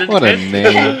like a hidden What a tent?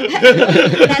 name.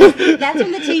 That's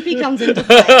when the teepee comes into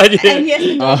play. Yeah. And yes,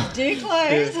 the doors do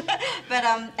close. But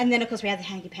and then of course we have the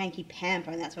hanky panky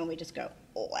pamper, and that's when we just go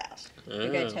all out. We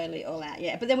go Ah. totally all out.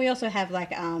 Yeah. But then we also have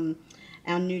like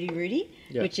our Nudie Rudy,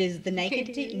 Yeah. which is the naked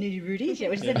Nudie Rudy, yeah,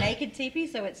 which is a naked teepee.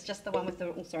 So it's just the one with the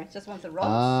it's just one with the rods.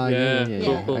 Ah, Yeah,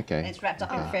 cool, cool. And Okay, it's wrapped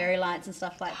up in fairy lights and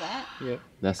stuff like that. Yeah.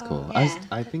 that's cool. Oh, yeah.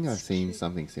 I think I've seen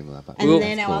something similar, but And Well-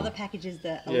 then that's our cool. other package is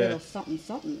a Yeah. little something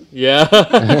something. Yeah.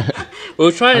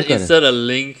 We'll try and I've got it. insert a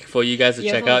link for you guys to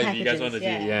Yeah, check for the out if you guys want to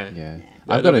packages, see. Yeah. Yeah. Yeah,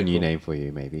 I've got that'd a be new cool. name for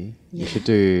you, maybe. You should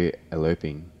do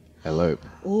eloping. Elope.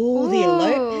 Oh, the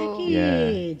elope Oh.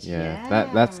 package. Yeah.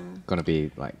 That's gonna be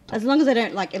like. As long as I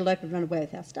don't like elope and run away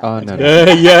with our stuff. Oh that's no, good.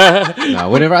 no. Yeah. No,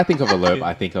 whenever I think of elope,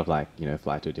 I think of like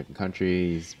fly to a different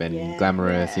country, spend Yeah.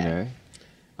 glamorous, Yeah.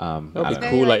 I That'd don't be know.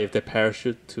 cool, like- like if they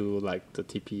parachute to like the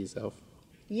TP itself.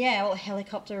 Yeah, or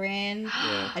helicopter in.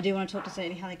 Yeah. I do want to talk to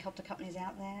certain helicopter companies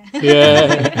out there.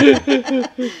 Yeah.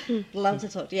 Love to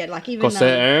talk to, yeah, like even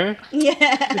Corsair.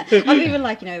 yeah, I've even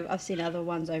like I've seen other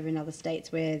ones over in other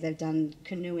states where they've done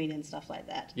canoeing and stuff like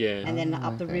that. Yeah. And then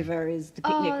up the okay. river is the Oh,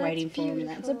 picnic that's waiting for them. And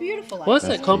that. It's a beautiful. beautiful. What's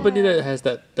idea. that company that has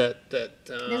that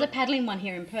There's a paddling one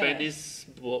here in Perth. Venice,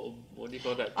 what do you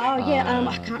call that thing? Oh yeah,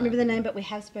 I can't remember the name, but we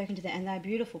have spoken to them, and they're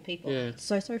beautiful people. Yeah.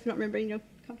 So sorry for not remembering your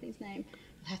company's name.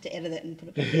 I'll have to edit it and put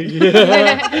it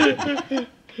back in.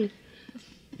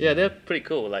 Yeah, they're pretty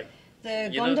cool. Like The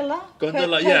you know- gondola?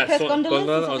 Gondola, Perth- yeah, Perth Swan, gondolas or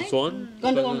gondola on something? Swan.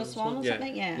 Gondola on the Swan or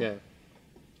something, yeah. Yeah.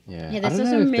 Yeah, Yeah, I there's don't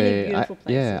so know if many they- beautiful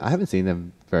Yeah, places. I haven't seen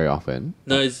them very often.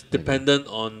 No, it's dependent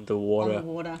on the water, On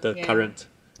the water, the yeah. current.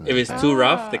 If it's too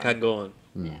rough, they can't go on.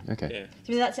 Yeah. Okay. Yeah.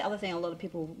 To me, that's the other thing a lot of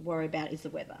people worry about is the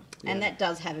weather. And that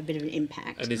does have a bit of an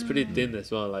impact. And it's pretty thin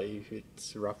as well. Like if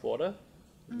it's rough water,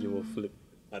 you will flip.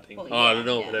 I think. Well, I don't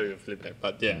know yeah. whether you'll flip back,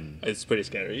 but yeah, it's pretty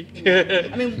scary.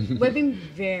 I mean, we've been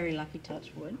very lucky,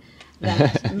 touch wood,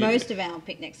 that most of our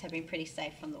picnics have been pretty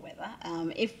safe from the weather.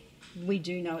 If we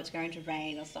do know it's going to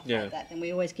rain or stuff Yeah. like that, then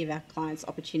we always give our clients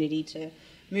opportunity to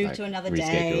move Like to another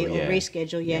day reschedule, or yeah.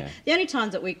 reschedule. Yeah. Yeah. The only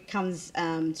times that we comes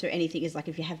to anything is like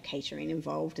if you have catering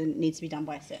involved and it needs to be done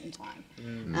by a certain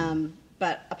time.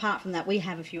 But apart from that, we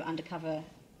have a few undercover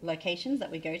locations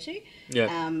that we go to.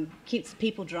 Yeah. Keeps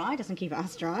people dry, doesn't keep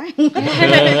us dry.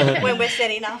 When we're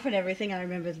setting up and everything, I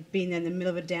remember being there in the middle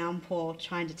of a downpour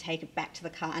trying to take it back to the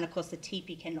car, and of course the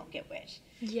teepee cannot get wet.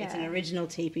 It's an Yeah. original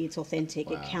teepee, it's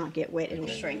authentic, it Wow. can't get wet, it'll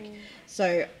shrink.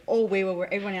 So all we were,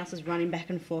 everyone else was running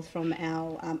back and forth from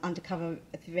our undercover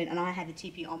event, and I had the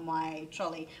teepee on my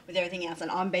trolley with everything else, and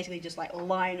I'm basically just like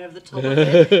lying over the top of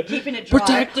it, keeping it dry.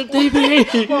 Protect the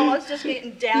teepee! Well, I was just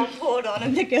getting downpoured on,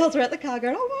 and the girls were at the car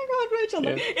going, "Oh my God, Rachel, I'm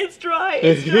like, Yeah. it's dry,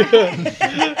 it's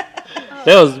dry."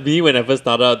 That was me when I first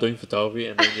started out doing photography,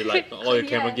 and then you're like, all your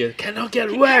camera Yeah. gear cannot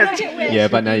get wet. Yeah,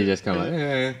 but now you just kind of like,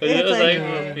 And It's it was like, like,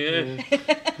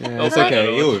 yeah. yeah, it's Okay.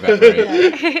 okay, it'll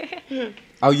evaporate.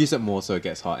 I'll use it more so it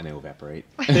gets hot and it'll evaporate.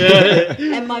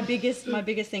 And my biggest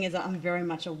thing is that I'm very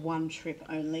much a one trip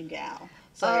only gal.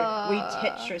 So we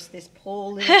Tetris this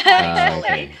poor little tiny trolley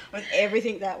okay. with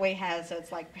everything that we have. So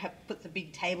it's like put the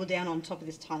big table down on top of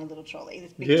this tiny little trolley,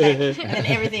 this big Yeah. table, and then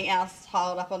everything else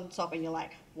piled up on top, and you're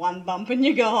like one bump and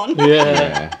you're gone.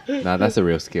 Yeah. Yeah. No, that's a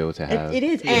real skill to have. It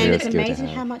is, a and real it's skill to amazing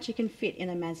have. how much you can fit in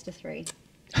a Mazda 3.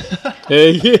 Yeah.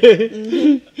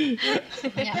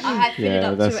 Yeah, I had fitted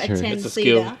Yeah, up that's to a true. It's a 10-seater.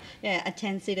 skill. Yeah, a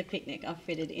 10-seater picnic I've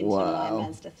fitted into Wow. my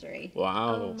Mazda 3.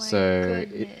 Wow. Oh my So,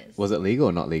 goodness. was it legal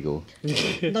or not legal?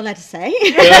 Not allowed to say.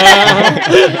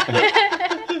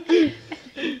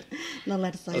 Not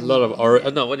allowed to say. A lot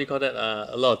of no, what do you call that?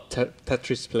 A lot of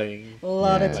Tetris playing. A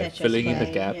lot of Yeah. Tetris Filling in the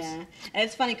playing, gaps. Yeah, and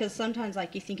it's funny because sometimes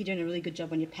like you think you're doing a really good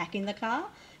job when you're packing the car,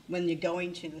 when you're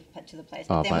going to the place,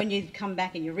 but Oh, then but- when you come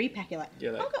back and you repack, you're like,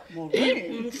 You're like, I've got more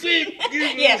room.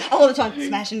 Yeah, all the time,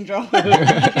 smash and drop,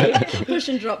 push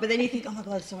and drop. But then you think, oh my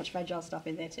god, there's so much fragile stuff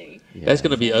in there too. Yeah. That's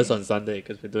gonna be us on Sunday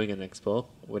because we're doing an expo,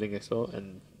 wedding expo,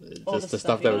 and All just the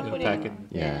stuff that you we're gonna put pack in. in.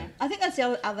 Yeah. I think that's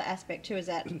the other aspect too, is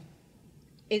that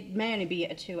it may only be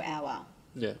a 2-hour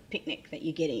Yeah, picnic that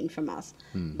you're getting from us,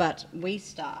 Hmm. but we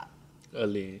start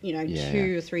early. you know, Yeah.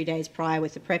 2 or 3 days prior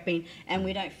with the prepping, and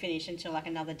we don't finish until like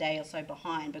another day or so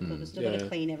behind because we've still got Yeah. to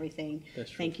clean everything.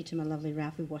 That's true. Thank you to my lovely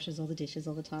Ralph who washes all the dishes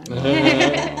all the time.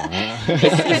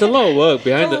 It's a lot of work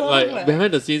behind It's the a lot of work.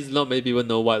 behind the scenes. Not many people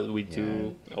know what we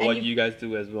do or And what you- you guys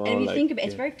do as well. And if you like, think about it,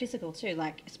 it's yeah. very physical too,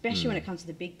 like especially when it comes to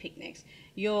the big picnics.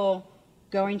 You're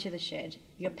going to the shed,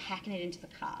 you're packing it into the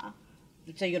car.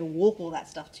 So you got to walk all that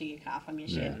stuff to your car from your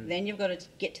shed. Yeah. Then you've got to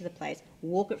get to the place,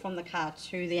 walk it from the car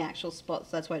to the actual spot.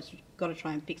 So that's why it's got to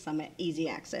try and pick somewhere easy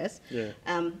access. Yeah.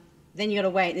 Then you got to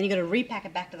wait. Then you got to repack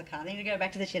it back to the car. Then you got to go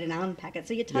back to the shed and unpack it.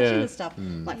 So you're touching Yeah. the stuff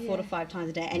like 4 to 5 times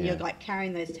a day, and Yeah. you're like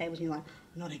carrying those tables, and you're like,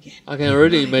 not again. I can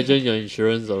already imagine your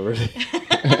insurance already.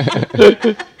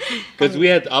 Because we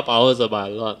had up hours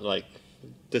about a lot, like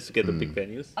just to get the big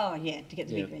venues. Oh yeah, to get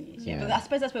the big Yeah. venues. Yeah. But I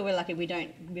suppose that's where we're lucky. We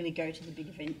don't really go to the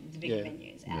bigger Yeah.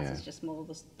 venues. Ours Yeah. is just more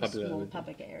the Public small venue.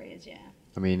 public areas. Yeah.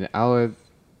 I mean, our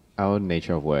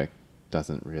nature of work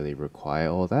doesn't really require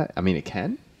all that. I mean, it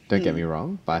can. Don't get me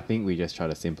wrong, but I think we just try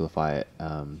to simplify it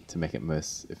to make it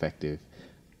most effective.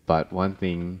 But one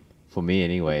thing for me,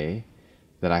 anyway,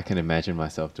 that I can imagine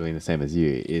myself doing the same as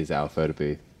you is our photo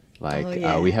booth. Like, Oh,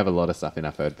 yeah. we have a lot of stuff in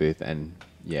our photo booth, and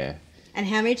yeah, And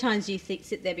how many times do you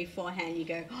sit there beforehand and you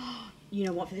go, oh, you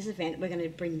know what, for this event, we're going to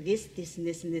bring this, this, and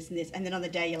this, and this, and this. And then on the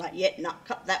day, you're like, yeah, no,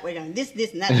 cut that. We're going this,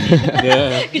 and that.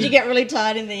 Yeah. Because you get really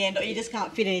tired in the end, or you just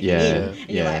can't fit anything Yeah, in. And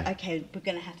you're yeah. like, okay, we're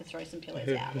going to have to throw some pillows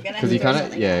out. We're going to have because to you throw kind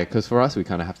of something out because for us we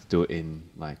kind of have to do it in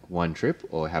like one trip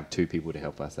or have two people to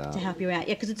help us out. to help you out.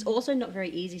 Yeah, because it's also not very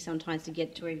easy sometimes to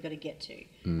get to where you've got to get to.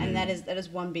 And that is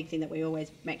one big thing that we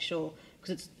always make sure,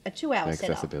 because it's a 2-hour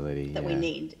setup Accessibility, that we yeah.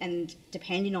 need. And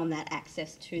depending on that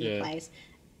access to the Yeah. place,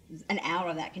 an hour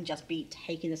of that can just be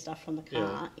taking the stuff from the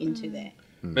car into there.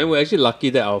 Man, we're actually lucky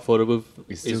that our photo booth It's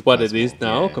is still what quite it is small,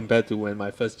 now yeah. compared to when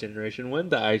my first generation one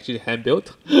that I actually hand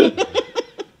built.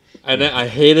 And then I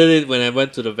hated it when I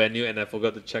went to the venue and I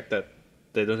forgot to check that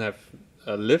they don't have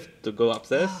a lift to go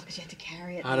upstairs. Oh, because you have to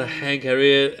carry it. I had to then. hand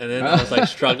carry it, and then I was like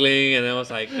struggling, and I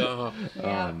was like, oh.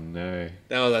 Yeah. Oh no!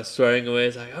 Then I was like swearing away.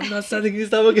 It's like, I'm not setting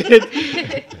this up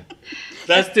again.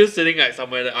 That's still sitting like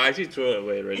somewhere. That I actually threw it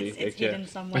away already. It's like, yeah. hidden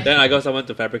somewhere. Then I got someone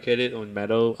to fabricate it on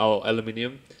metal or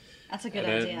aluminium. That's a good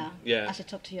And then- idea. yeah. I should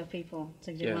talk to your people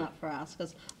to do Yeah. one up for us,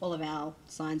 because all of our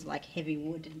signs are like heavy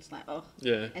wood, and it's like, oh.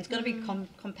 Yeah. And it's got to be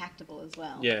compactable as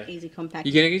well. Yeah. Easy compact.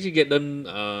 You can actually get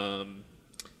them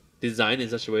designed in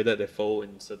such a way that they fold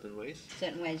in certain ways.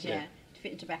 certain ways, Yeah. yeah. To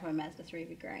fit into back of a Mazda 3 would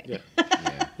be great. Yeah.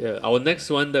 Yeah, Yeah, our next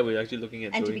one that we're actually looking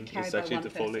at And to be doing carried is by actually one to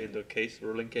fold it person. into a case,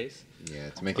 rolling case. yeah.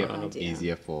 To make it a good idea.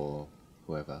 easier for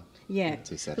whoever. Yeah,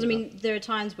 To set because I it mean, there are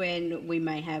times when we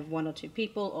may have 1 or 2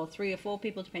 people, or 3 or 4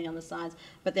 people, depending on the size.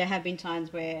 But there have been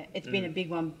times where it's been a big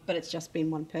one, but it's just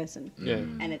been one person, Yeah.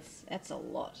 and that's a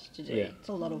lot to do. Yeah. It's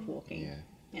a lot of walking. Yeah.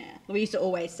 Yeah. We used to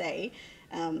always say,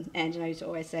 Angela used to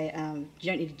always say,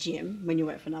 you don't need a gym when you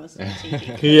work for Namaste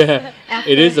TV. Yeah, Our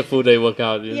it is a first- full day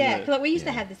workout, isn't Yeah, it? 'cause, like, we used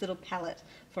to Yeah. have this little pallet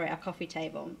for our coffee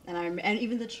table, and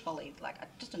even the trolley, like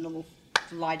just a normal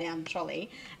lie down trolley.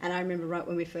 And I remember right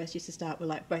when we first used to start, we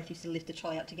like both used to lift the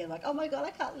trolley up together, like, oh my god,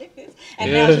 I can't lift this.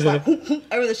 And now it's just like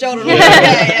over the shoulder. And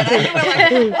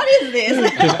we're like, what is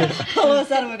this? All of a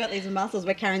sudden we've got these muscles.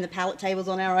 We're carrying the pallet tables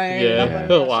on our own. Yeah. Up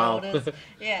over our Wow. shoulders.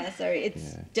 Yeah, so it's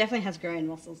Yeah. definitely has grown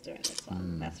muscles doing this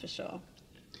one. That's for sure.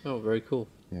 Oh, very cool.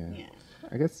 Yeah. Yeah.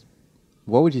 I guess.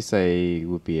 What would you say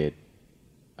would be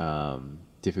a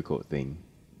difficult thing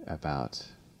about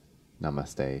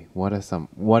Namaste? What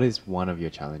is one of your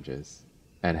challenges,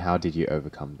 and how did you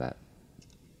overcome that?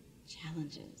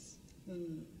 Challenges.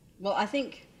 Well, I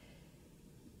think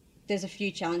there's a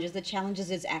few challenges. The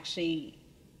challenges is actually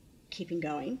keeping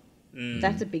going.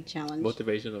 That's a big challenge.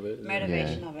 Motivation of it. isn't it?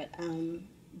 Motivation of it.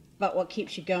 But what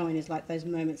keeps you going is like those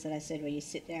moments that I said where you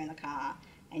sit there in the car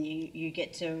and you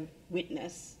get to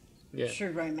witness Yeah.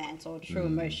 true romance or true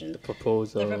emotion. The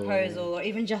proposal. The proposal, or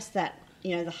even just that,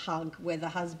 the hug where the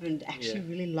husband actually Yeah.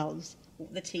 really loves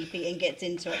the teepee and gets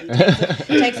into it and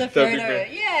takes a That'd be photo.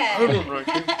 great.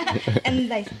 Yeah.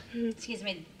 And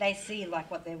they see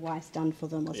like what their wife's done for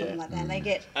them or something Yeah. like that. And they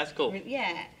get That's cool.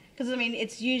 Yeah, because I mean,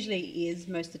 it's usually is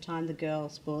most of the time the girl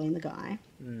spoiling the guy.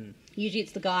 Usually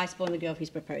it's the guy spoiling the girl if he's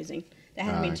proposing. There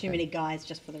hasn't been too okay. many guys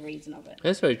just for the reason of it.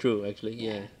 That's very true, actually.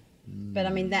 Yeah. But I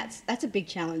mean, that's a big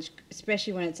challenge,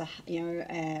 especially when it's a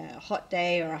hot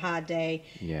day or a hard day.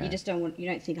 Yeah. You just don't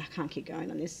think I can't keep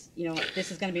going on this. You know, this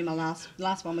is going to be my last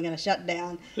one. We're going to shut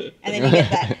down, and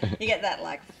then you get that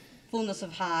like fullness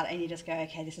of heart, and you just go,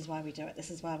 okay, this is why we do it.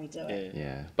 This is why we do it. Yeah.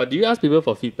 Yeah. But do you ask people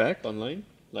for feedback online?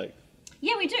 Like,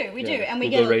 Yeah, we do, yeah, and we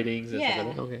Google get ratings and yeah. stuff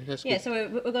like that? Okay, that's Yeah, good. so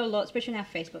we've got a lot, especially on our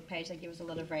Facebook page. They give us a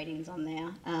lot of ratings on there.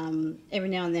 Every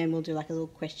now and then we'll do like a little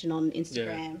question on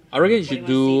Instagram. I reckon you What do should you wanna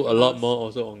see do a from lot us? more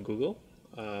also on Google.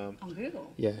 On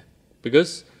Google. Yeah,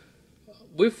 because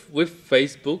with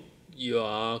Facebook, you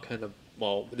are kind of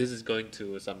this is going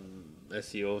to some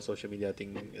SEO social media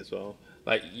thing as well.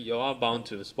 Like you are bound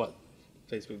to what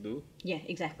Facebook do, Yeah,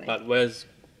 exactly. but whereas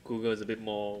Google is a bit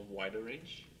more wider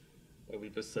range, where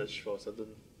people search for certain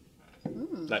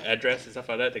like address and stuff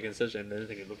like that. They can search and then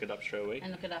they can look it up straight away.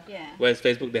 And look it up, yeah. Whereas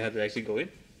Facebook, they have to actually go in,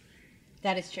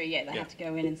 That is true, yeah. They Yeah. have to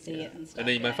go in and see it and stuff. and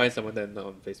then you yeah. might find someone that's not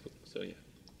on Facebook. So yeah.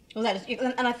 Well, that is,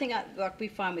 and I think like we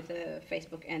find with the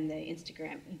Facebook and the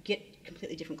Instagram, you get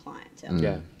completely different clientele.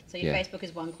 Yeah. So your Yeah. Facebook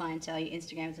is one clientele, your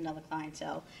Instagram is another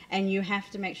clientele, and you have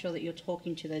to make sure that you're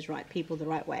talking to those right people the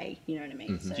right way. You know what I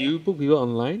mean? So, Do you book people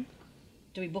online?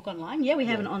 do we book online? Yeah, we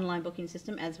have an online booking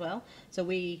system as well. So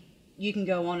you can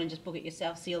go on and just book it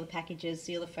yourself, see all the packages,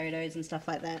 see all the photos and stuff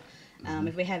like that.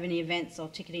 If we have any events or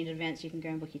ticketing events, you can go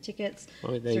and book your tickets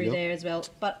Oh, there you through go. there as well.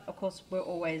 But of course, we're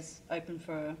always open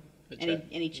for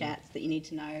any chats that you need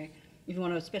to know. If you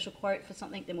want a special quote for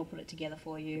something, then we'll put it together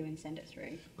for you and send it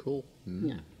through. Cool.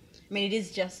 Yeah. I mean, it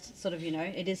is just sort of,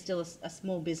 it is still a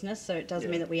small business, so it does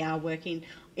mean that we are working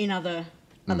in other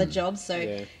jobs, so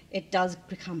it does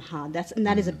become hard.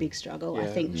 That is a big struggle, I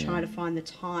Yeah. think, trying to find the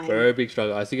time. Very big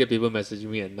struggle. I still get people messaging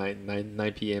me at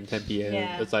 9 p.m., 10 p.m.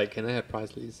 Yeah. It's like, can I have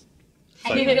price, please? It's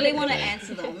And like- you really want to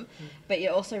answer them, but you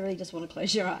also really just want to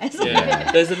close your eyes.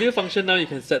 Yeah. There's a new function now. You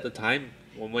can set the time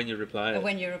when you reply.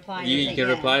 When you're replying. You think, can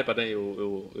yeah. reply, but then it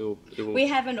will. We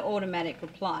have an automatic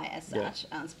reply as Yeah. such,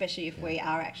 especially if we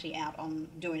are actually out on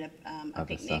doing a Other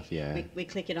picnic. stuff, yeah. We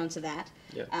click it onto that.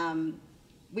 Yeah.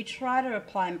 We try to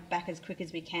reply back as quick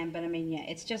as we can, but I mean, yeah,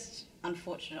 it's just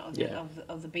unfortunate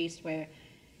of the beast where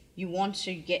you want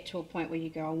to get to a point where you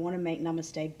go, I want to make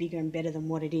Namaste bigger and better than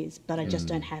what it is, but I just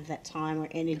don't have that time or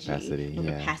energy Capacity, or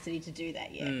yeah. capacity to do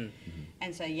that yet.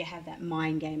 And so you have that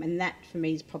mind game, and that for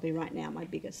me is probably right now my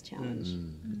biggest challenge.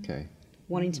 Okay.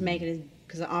 Wanting to make it,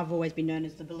 because I've always been known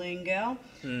as the balloon girl.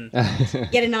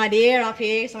 Get an idea up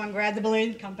here, someone grab the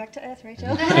balloon, come back to Earth,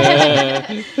 Rachel. So, yeah,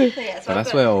 so But I've that's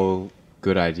got- where all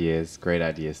good ideas, great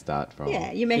ideas start from.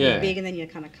 yeah, you make Yeah. it big and then you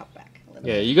kind of cut back a little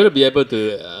Yeah, bit. you got to be able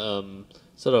to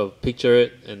sort of picture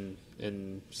it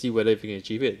and see whether if you can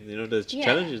achieve it. You know, there's Yeah.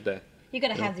 challenges there. You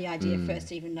got to have the idea first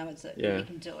to even know that Yeah. you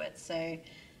can do it. So,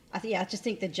 I just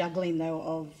think the juggling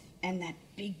though and that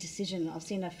big decision. I've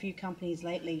seen a few companies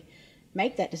lately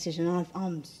make that decision. And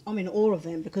I'm in awe of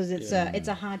them because it's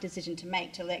a hard decision to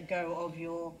make, to let go of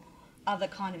your other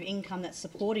kind of income that's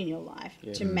supporting your life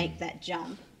to make that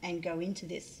jump and go into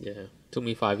this. Yeah, took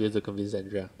me 5 years to convince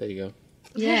Andrea. There you go.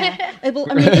 Yeah, well,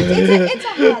 I mean, it's a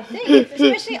hard thing.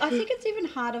 Especially, I think it's even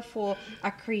harder for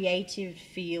a creative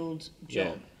field Yeah.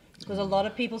 job because a lot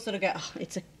of people sort of go, oh,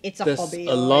 it's a There's hobby.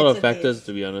 a or lot it's of factors, this."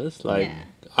 to be honest. Like, Yeah.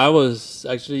 I was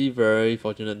actually very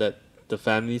fortunate that the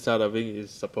family side of it is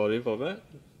supportive of it.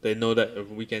 They know that if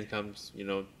weekend comes,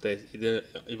 they either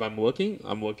if I'm working,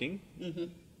 Mm-hmm.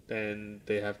 then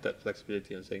they have that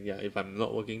flexibility on saying, yeah, if I'm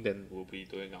not working, then we'll be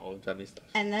doing our own family stuff.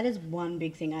 And that is one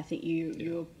big thing. I think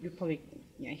you're probably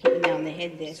hit the nail on the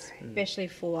head there, especially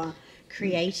for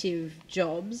creative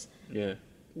jobs. Yeah,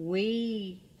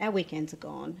 Our weekends are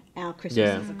gone. Our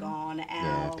Christmases are gone.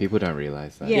 Yeah, Our people don't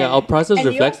realize that. Yeah, our prices and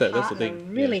reflects your that, that's the partner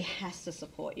thing. Really Yeah. has to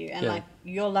support you, and Yeah. like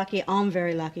you're lucky. I'm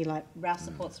very lucky. Like Ralph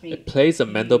supports me. It plays a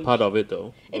mental huge. part of it,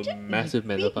 though. It's A massive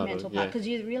mental big part mental of it. part Yeah. because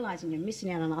you're realizing you're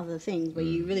missing out on other things where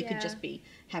you really could Yeah. just be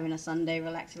having a Sunday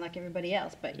relaxing like everybody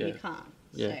else, but you Yeah. can't.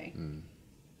 Yeah. So.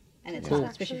 And it's Cool. hard,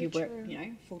 especially if you work,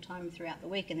 Absolutely full time throughout the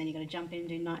week, and then you got to jump in and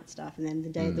do night stuff, and then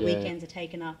the Yeah. weekends are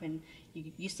taken up, and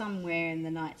you somewhere in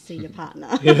the night see your partner,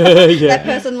 yeah. that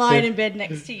person lying in bed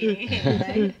next to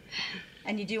you,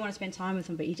 and you do want to spend time with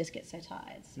them, but you just get so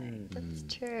tired. So That's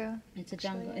true. it's a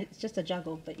juggle. It's just a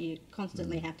juggle, but you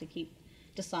constantly have to keep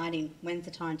deciding when's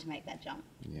the time to make that jump.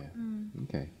 Yeah.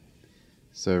 Okay.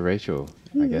 So Rachel,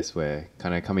 I guess we're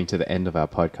kind of coming to the end of our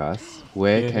podcast.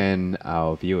 Where Yeah. can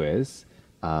our viewers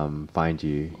find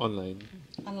you? Online.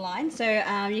 Online.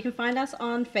 So you can find us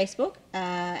on Facebook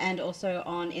and also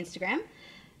on Instagram.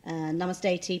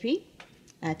 Namaste TP.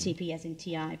 TP as in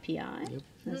TIPI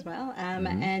as well.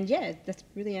 And yeah, that's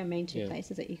really our main two Yeah.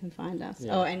 places that you can find us.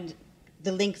 Yeah. Oh, and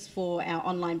the links for our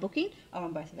online booking are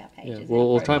on both of our Yeah, pages.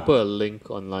 we'll try and put a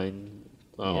link online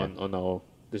Yeah. on our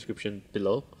description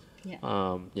below.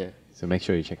 Yeah. Yeah. So make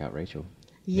sure you check out Rachel.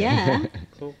 Yeah.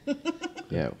 Cool.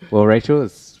 Yeah. Well, Rachel,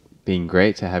 it's been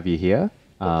great to have you here.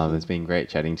 It's been great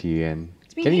chatting to you and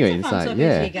It's been getting your heaps of fun insight. talking to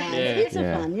Yeah. you guys. Yeah. Heaps of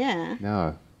Yeah. fun, yeah. No.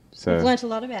 We've So learnt a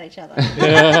lot about each other.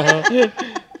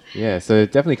 yeah. So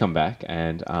definitely come back,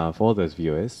 and for all those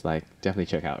viewers, like definitely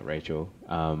check out Rachel.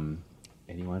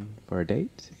 Anyone for a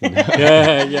date?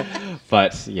 yeah, yeah.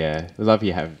 But yeah, love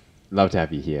to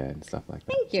have you here and stuff like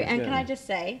that. Thank you. And can Yeah. I just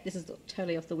say, this is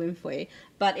totally off the whim for you,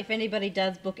 but if anybody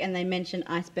does book and they mention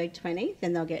Iceberg 20,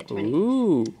 then they'll get 20.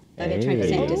 Ooh. They'll get 20%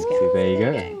 Hey, discount. there you go.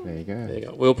 Okay. There you go. There you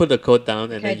go. We'll put the code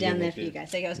down and Code then down can there for you mention-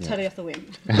 guys. There you go. It's totally off the whim.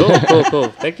 Cool.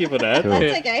 Thank you for that. Cool.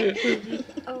 That's okay.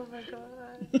 Oh my god.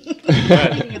 I'm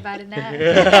thinking about it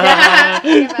now.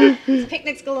 Thinking about,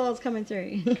 Picnics galore is coming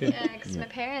through. because my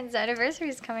parents' anniversary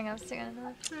is coming up soon. I'm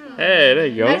like, Hey, there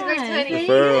you go. Iceberg Nice. 20.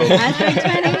 Referral. Iceberg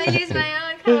I'm 20. gonna use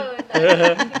my own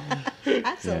code.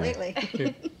 Absolutely.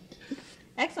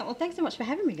 Excellent. Well, thanks so much for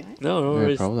having me, guys. No No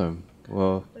worries. problem.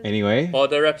 Well, anyway, Well,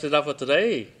 that wraps it up for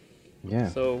today. yeah.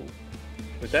 So,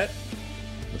 with that,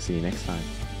 We'll see you next time.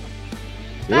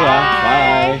 See ya.